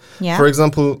activities. Yeah. For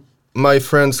example, my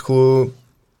friends who...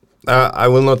 I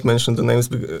will not mention the names,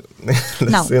 because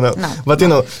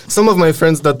some of my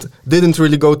friends that didn't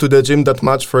really go to the gym that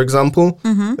much, for example,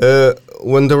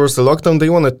 when there was a lockdown,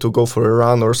 they wanted to go for a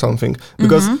run or something.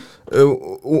 Because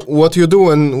what you do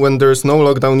when there's no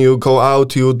lockdown, you go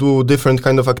out, you do different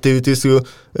kind of activities, you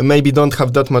maybe don't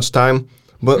have that much time.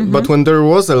 But when there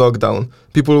was a lockdown,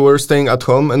 people were staying at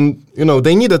home and,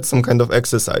 they needed some kind of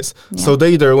exercise. Yeah. So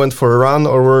they either went for a run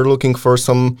or were looking for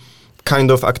some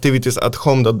kind of activities at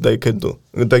home that they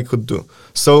could do.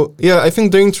 So I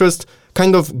think the interest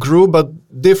kind of grew, but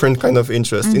different kind of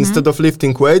interest. Instead of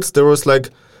lifting weights, there was like,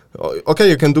 okay,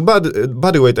 you can do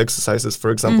body weight exercises,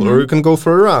 for example, or you can go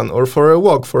for a run or for a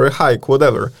walk, for a hike,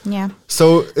 whatever. Yeah.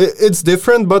 So it's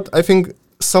different, but I think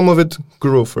some of it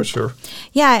grew for sure.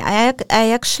 Yeah, I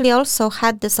actually also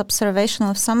had this observation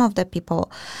of some of the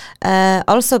people.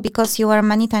 Also because you are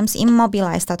many times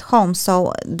immobilized at home.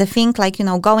 So the thing like,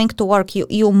 going to work,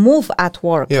 you move at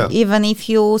work. Yeah. Even if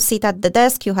you sit at the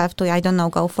desk, you have to,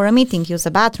 go for a meeting, use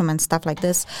a bathroom and stuff like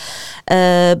this.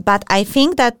 But I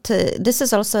think that this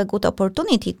is also a good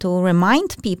opportunity to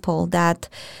remind people that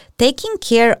taking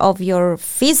care of your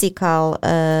physical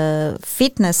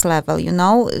fitness level,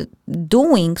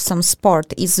 doing some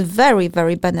sport is very,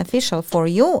 very beneficial for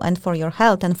you and for your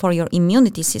health and for your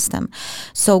immunity system.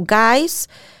 So guys,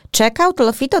 check out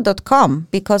lofito.com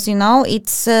because,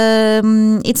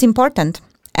 it's important.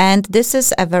 And this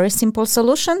is a very simple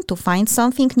solution to find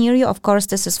something near you. Of course,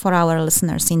 this is for our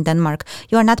listeners in Denmark.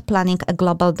 You are not planning a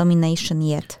global domination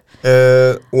yet.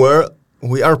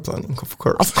 We are planning, of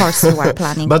course. Of course you are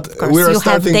planning. But of course. You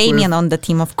have Damien on the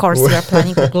team. Of course you are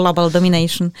planning a global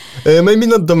domination. Maybe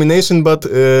not domination, but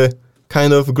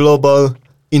kind of global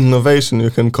innovation,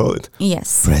 you can call it.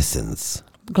 Yes. Presence.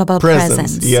 Global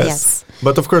presence. Yes.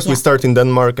 But of course we start in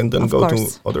Denmark and then go to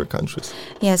other countries.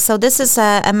 Yes, so this is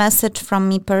a message from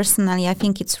me personally. I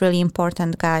think it's really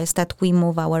important, guys, that we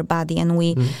move our body and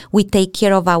we take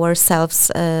care of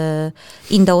ourselves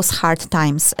in those hard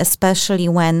times, especially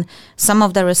when some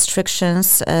of the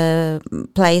restrictions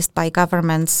placed by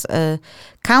governments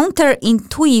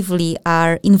counterintuitively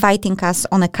are inviting us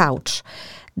on a couch.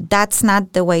 That's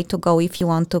not the way to go if you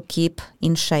want to keep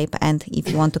in shape and if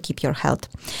you want to keep your health.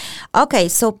 Okay,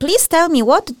 so please tell me,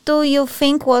 what do you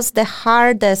think was the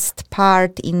hardest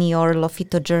part in your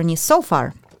Lofito journey so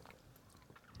far?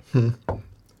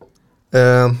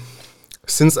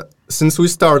 Since we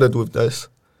started with this,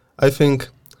 I think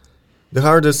the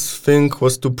hardest thing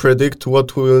was to predict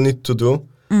what we will need to do.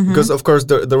 Because, of course,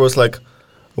 there was like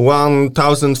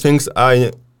 1,000 things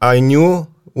I knew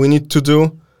we need to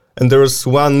do. And there was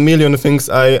 1 million things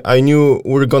I knew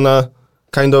we're gonna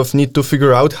kind of need to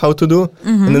figure out how to do.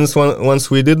 And then once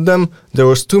we did them, there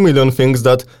was 2 million things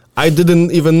that I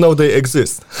didn't even know they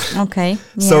exist. Okay.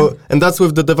 Yeah. So, and that's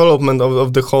with the development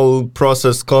of the whole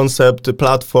process, concept, the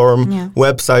platform, Yeah.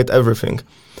 website, everything.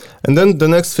 And then the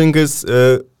next thing is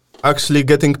actually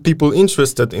getting people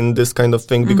interested in this kind of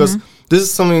thing, because this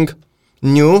is something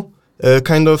new,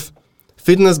 kind of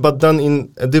fitness, but done in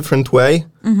a different way.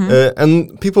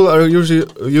 And people are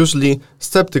usually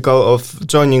skeptical of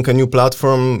joining a new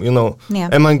platform. You know, Yeah.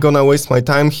 am I gonna waste my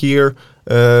time here?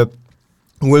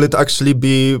 Will it actually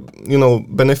be, you know,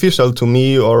 beneficial to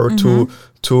me or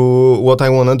to what I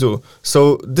want to do?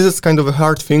 So this is kind of a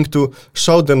hard thing to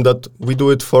show them, that we do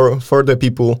it for the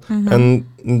people and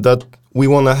that we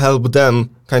want to help them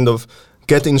kind of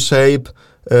get in shape,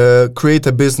 create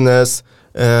a business,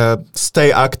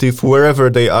 stay active wherever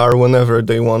they are, whenever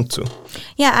they want to.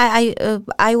 Yeah,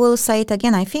 I will say it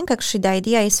again. I think actually the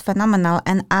idea is phenomenal,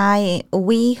 and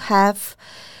we have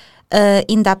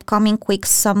in the upcoming weeks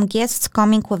some guests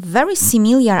coming with very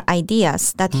similar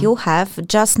ideas that you have,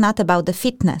 just not about the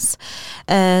fitness.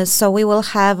 So we will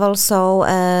have also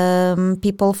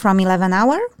people from 11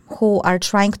 Hour who are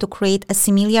trying to create a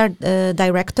similar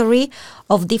directory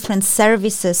of different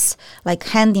services like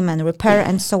handyman, repair,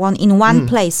 and so on in one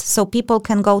place. So people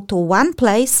can go to one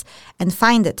place and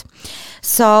find it.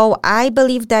 So I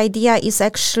believe the idea is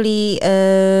actually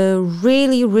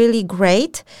really, really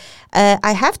great.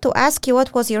 I have to ask you,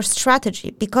 what was your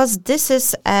strategy? Because this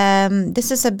is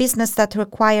a business that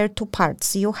requires two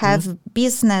parts. You have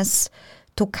business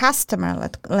to customer,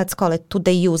 let's call it, to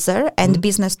the user, and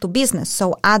business to business,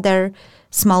 so other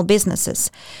small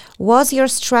businesses. Was your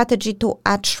strategy to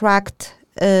attract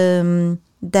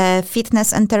the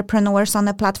fitness entrepreneurs on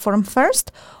the platform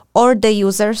first, or the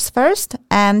users first?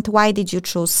 And why did you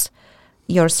choose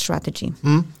your strategy?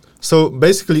 So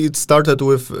basically it started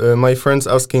with my friends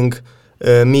asking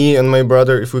me and my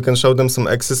brother if we can show them some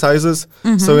exercises.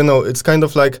 So, you know, it's kind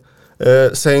of like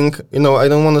saying, you know, I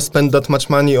don't want to spend that much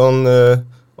money on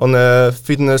a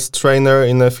fitness trainer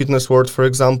in a fitness world, for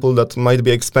example, that might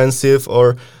be expensive,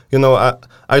 or, you know,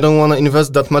 I don't want to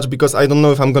invest that much because I don't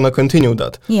know if I'm going to continue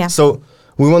that. Yeah. So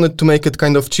we wanted to make it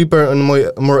kind of cheaper and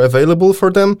more available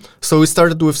for them. So we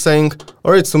started with saying,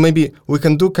 all right, so maybe we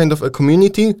can do kind of a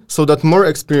community so that more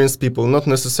experienced people, not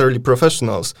necessarily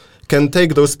professionals, can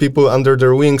take those people under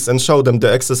their wings and show them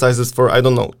the exercises for, I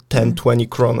don't know, 10, 20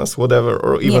 kronas, whatever,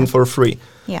 or even for free.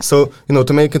 Yeah. So, you know,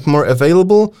 to make it more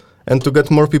available and to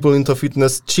get more people into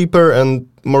fitness cheaper and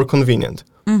more convenient.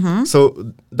 So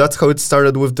that's how it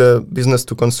started with the business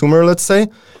to consumer, let's say.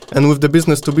 And with the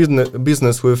business to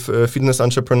business with fitness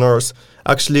entrepreneurs,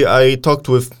 actually I talked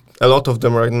with a lot of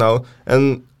them right now,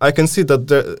 and I can see that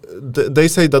they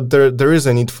say that there is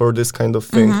a need for this kind of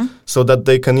thing, so that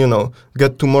they can, you know,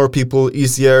 get to more people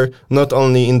easier, not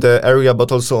only in the area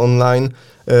but also online,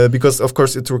 because of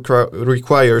course it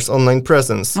requires online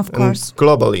presence, of course, and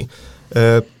globally.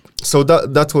 So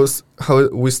that was how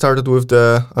we started with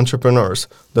the entrepreneurs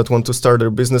that want to start their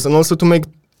business, and also to make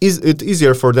it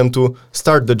easier for them to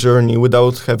start the journey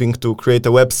without having to create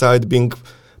a website, being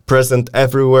present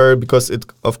everywhere, because it,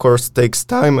 of course, takes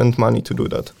time and money to do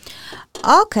that.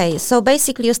 Okay, so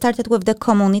basically you started with the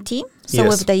community, so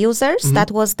with the users, that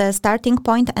was the starting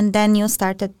point, and then you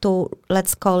started to,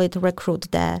 let's call it, recruit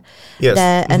the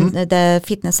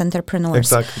fitness entrepreneurs.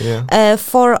 Exactly, yeah.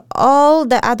 For all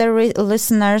the other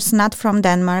listeners not from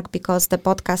Denmark, because the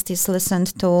podcast is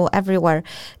listened to everywhere,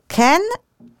 can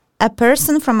a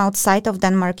person from outside of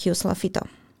Denmark use Lofito?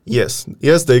 Yes,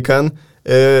 they can.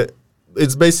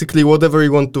 It's basically whatever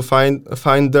you want to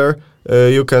find there.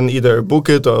 You can either book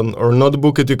it or not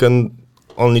book it. You can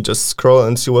only just scroll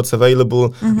and see what's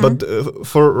available. But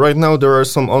for right now, there are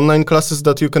some online classes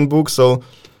that you can book. So,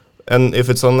 and if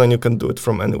it's online, you can do it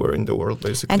from anywhere in the world,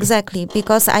 basically. Exactly,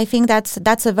 because I think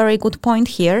that's a very good point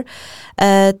here,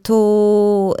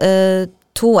 to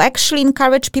actually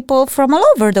encourage people from all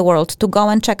over the world to go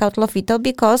and check out Lofito,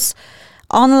 because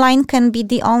online can be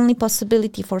the only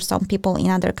possibility for some people in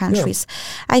other countries.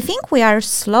 Yeah. I think we are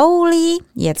slowly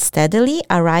yet steadily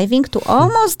arriving to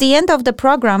almost the end of the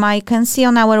program. I can see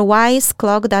on our Wise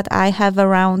clock that I have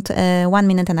around 1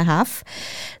 minute and a half.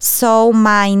 So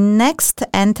my next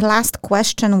and last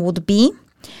question would be,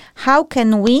 how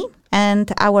can we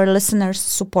and our listeners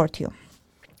support you?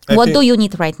 What do you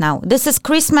need right now? This is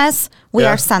Christmas. We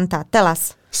are Santa. Tell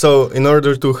us. So in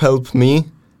order to help me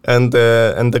and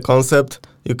the concept,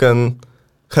 you can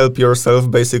help yourself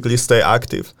basically stay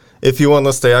active. If you want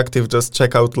to stay active, just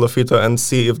check out Lofito and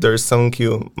see if there's something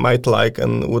you might like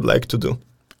and would like to do.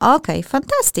 Okay,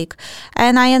 fantastic.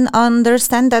 And I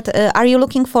understand that, are you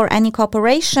looking for any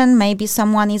cooperation? Maybe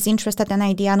someone is interested in an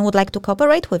idea and would like to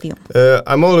cooperate with you.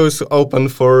 I'm always open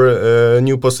for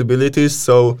new possibilities,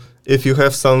 so if you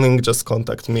have something, just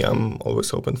contact me. I'm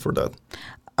always open for that.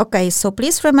 Okay, so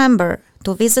please remember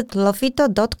to visit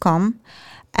lofito.com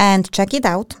and check it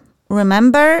out.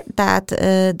 Remember that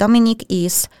Dominik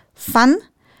is fun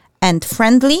and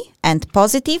friendly and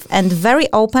positive and very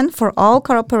open for all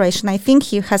cooperation. I think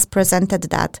he has presented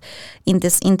that in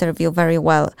this interview very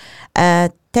well.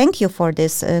 Thank you for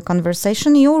this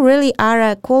conversation. You really are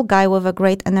a cool guy with a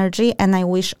great energy, and I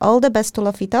wish all the best to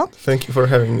Lofito. Thank you for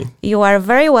having me. You are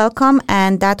very welcome,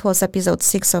 and that was episode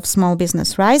 6 of Small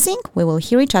Business Rising. We will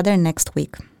hear each other next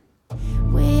week.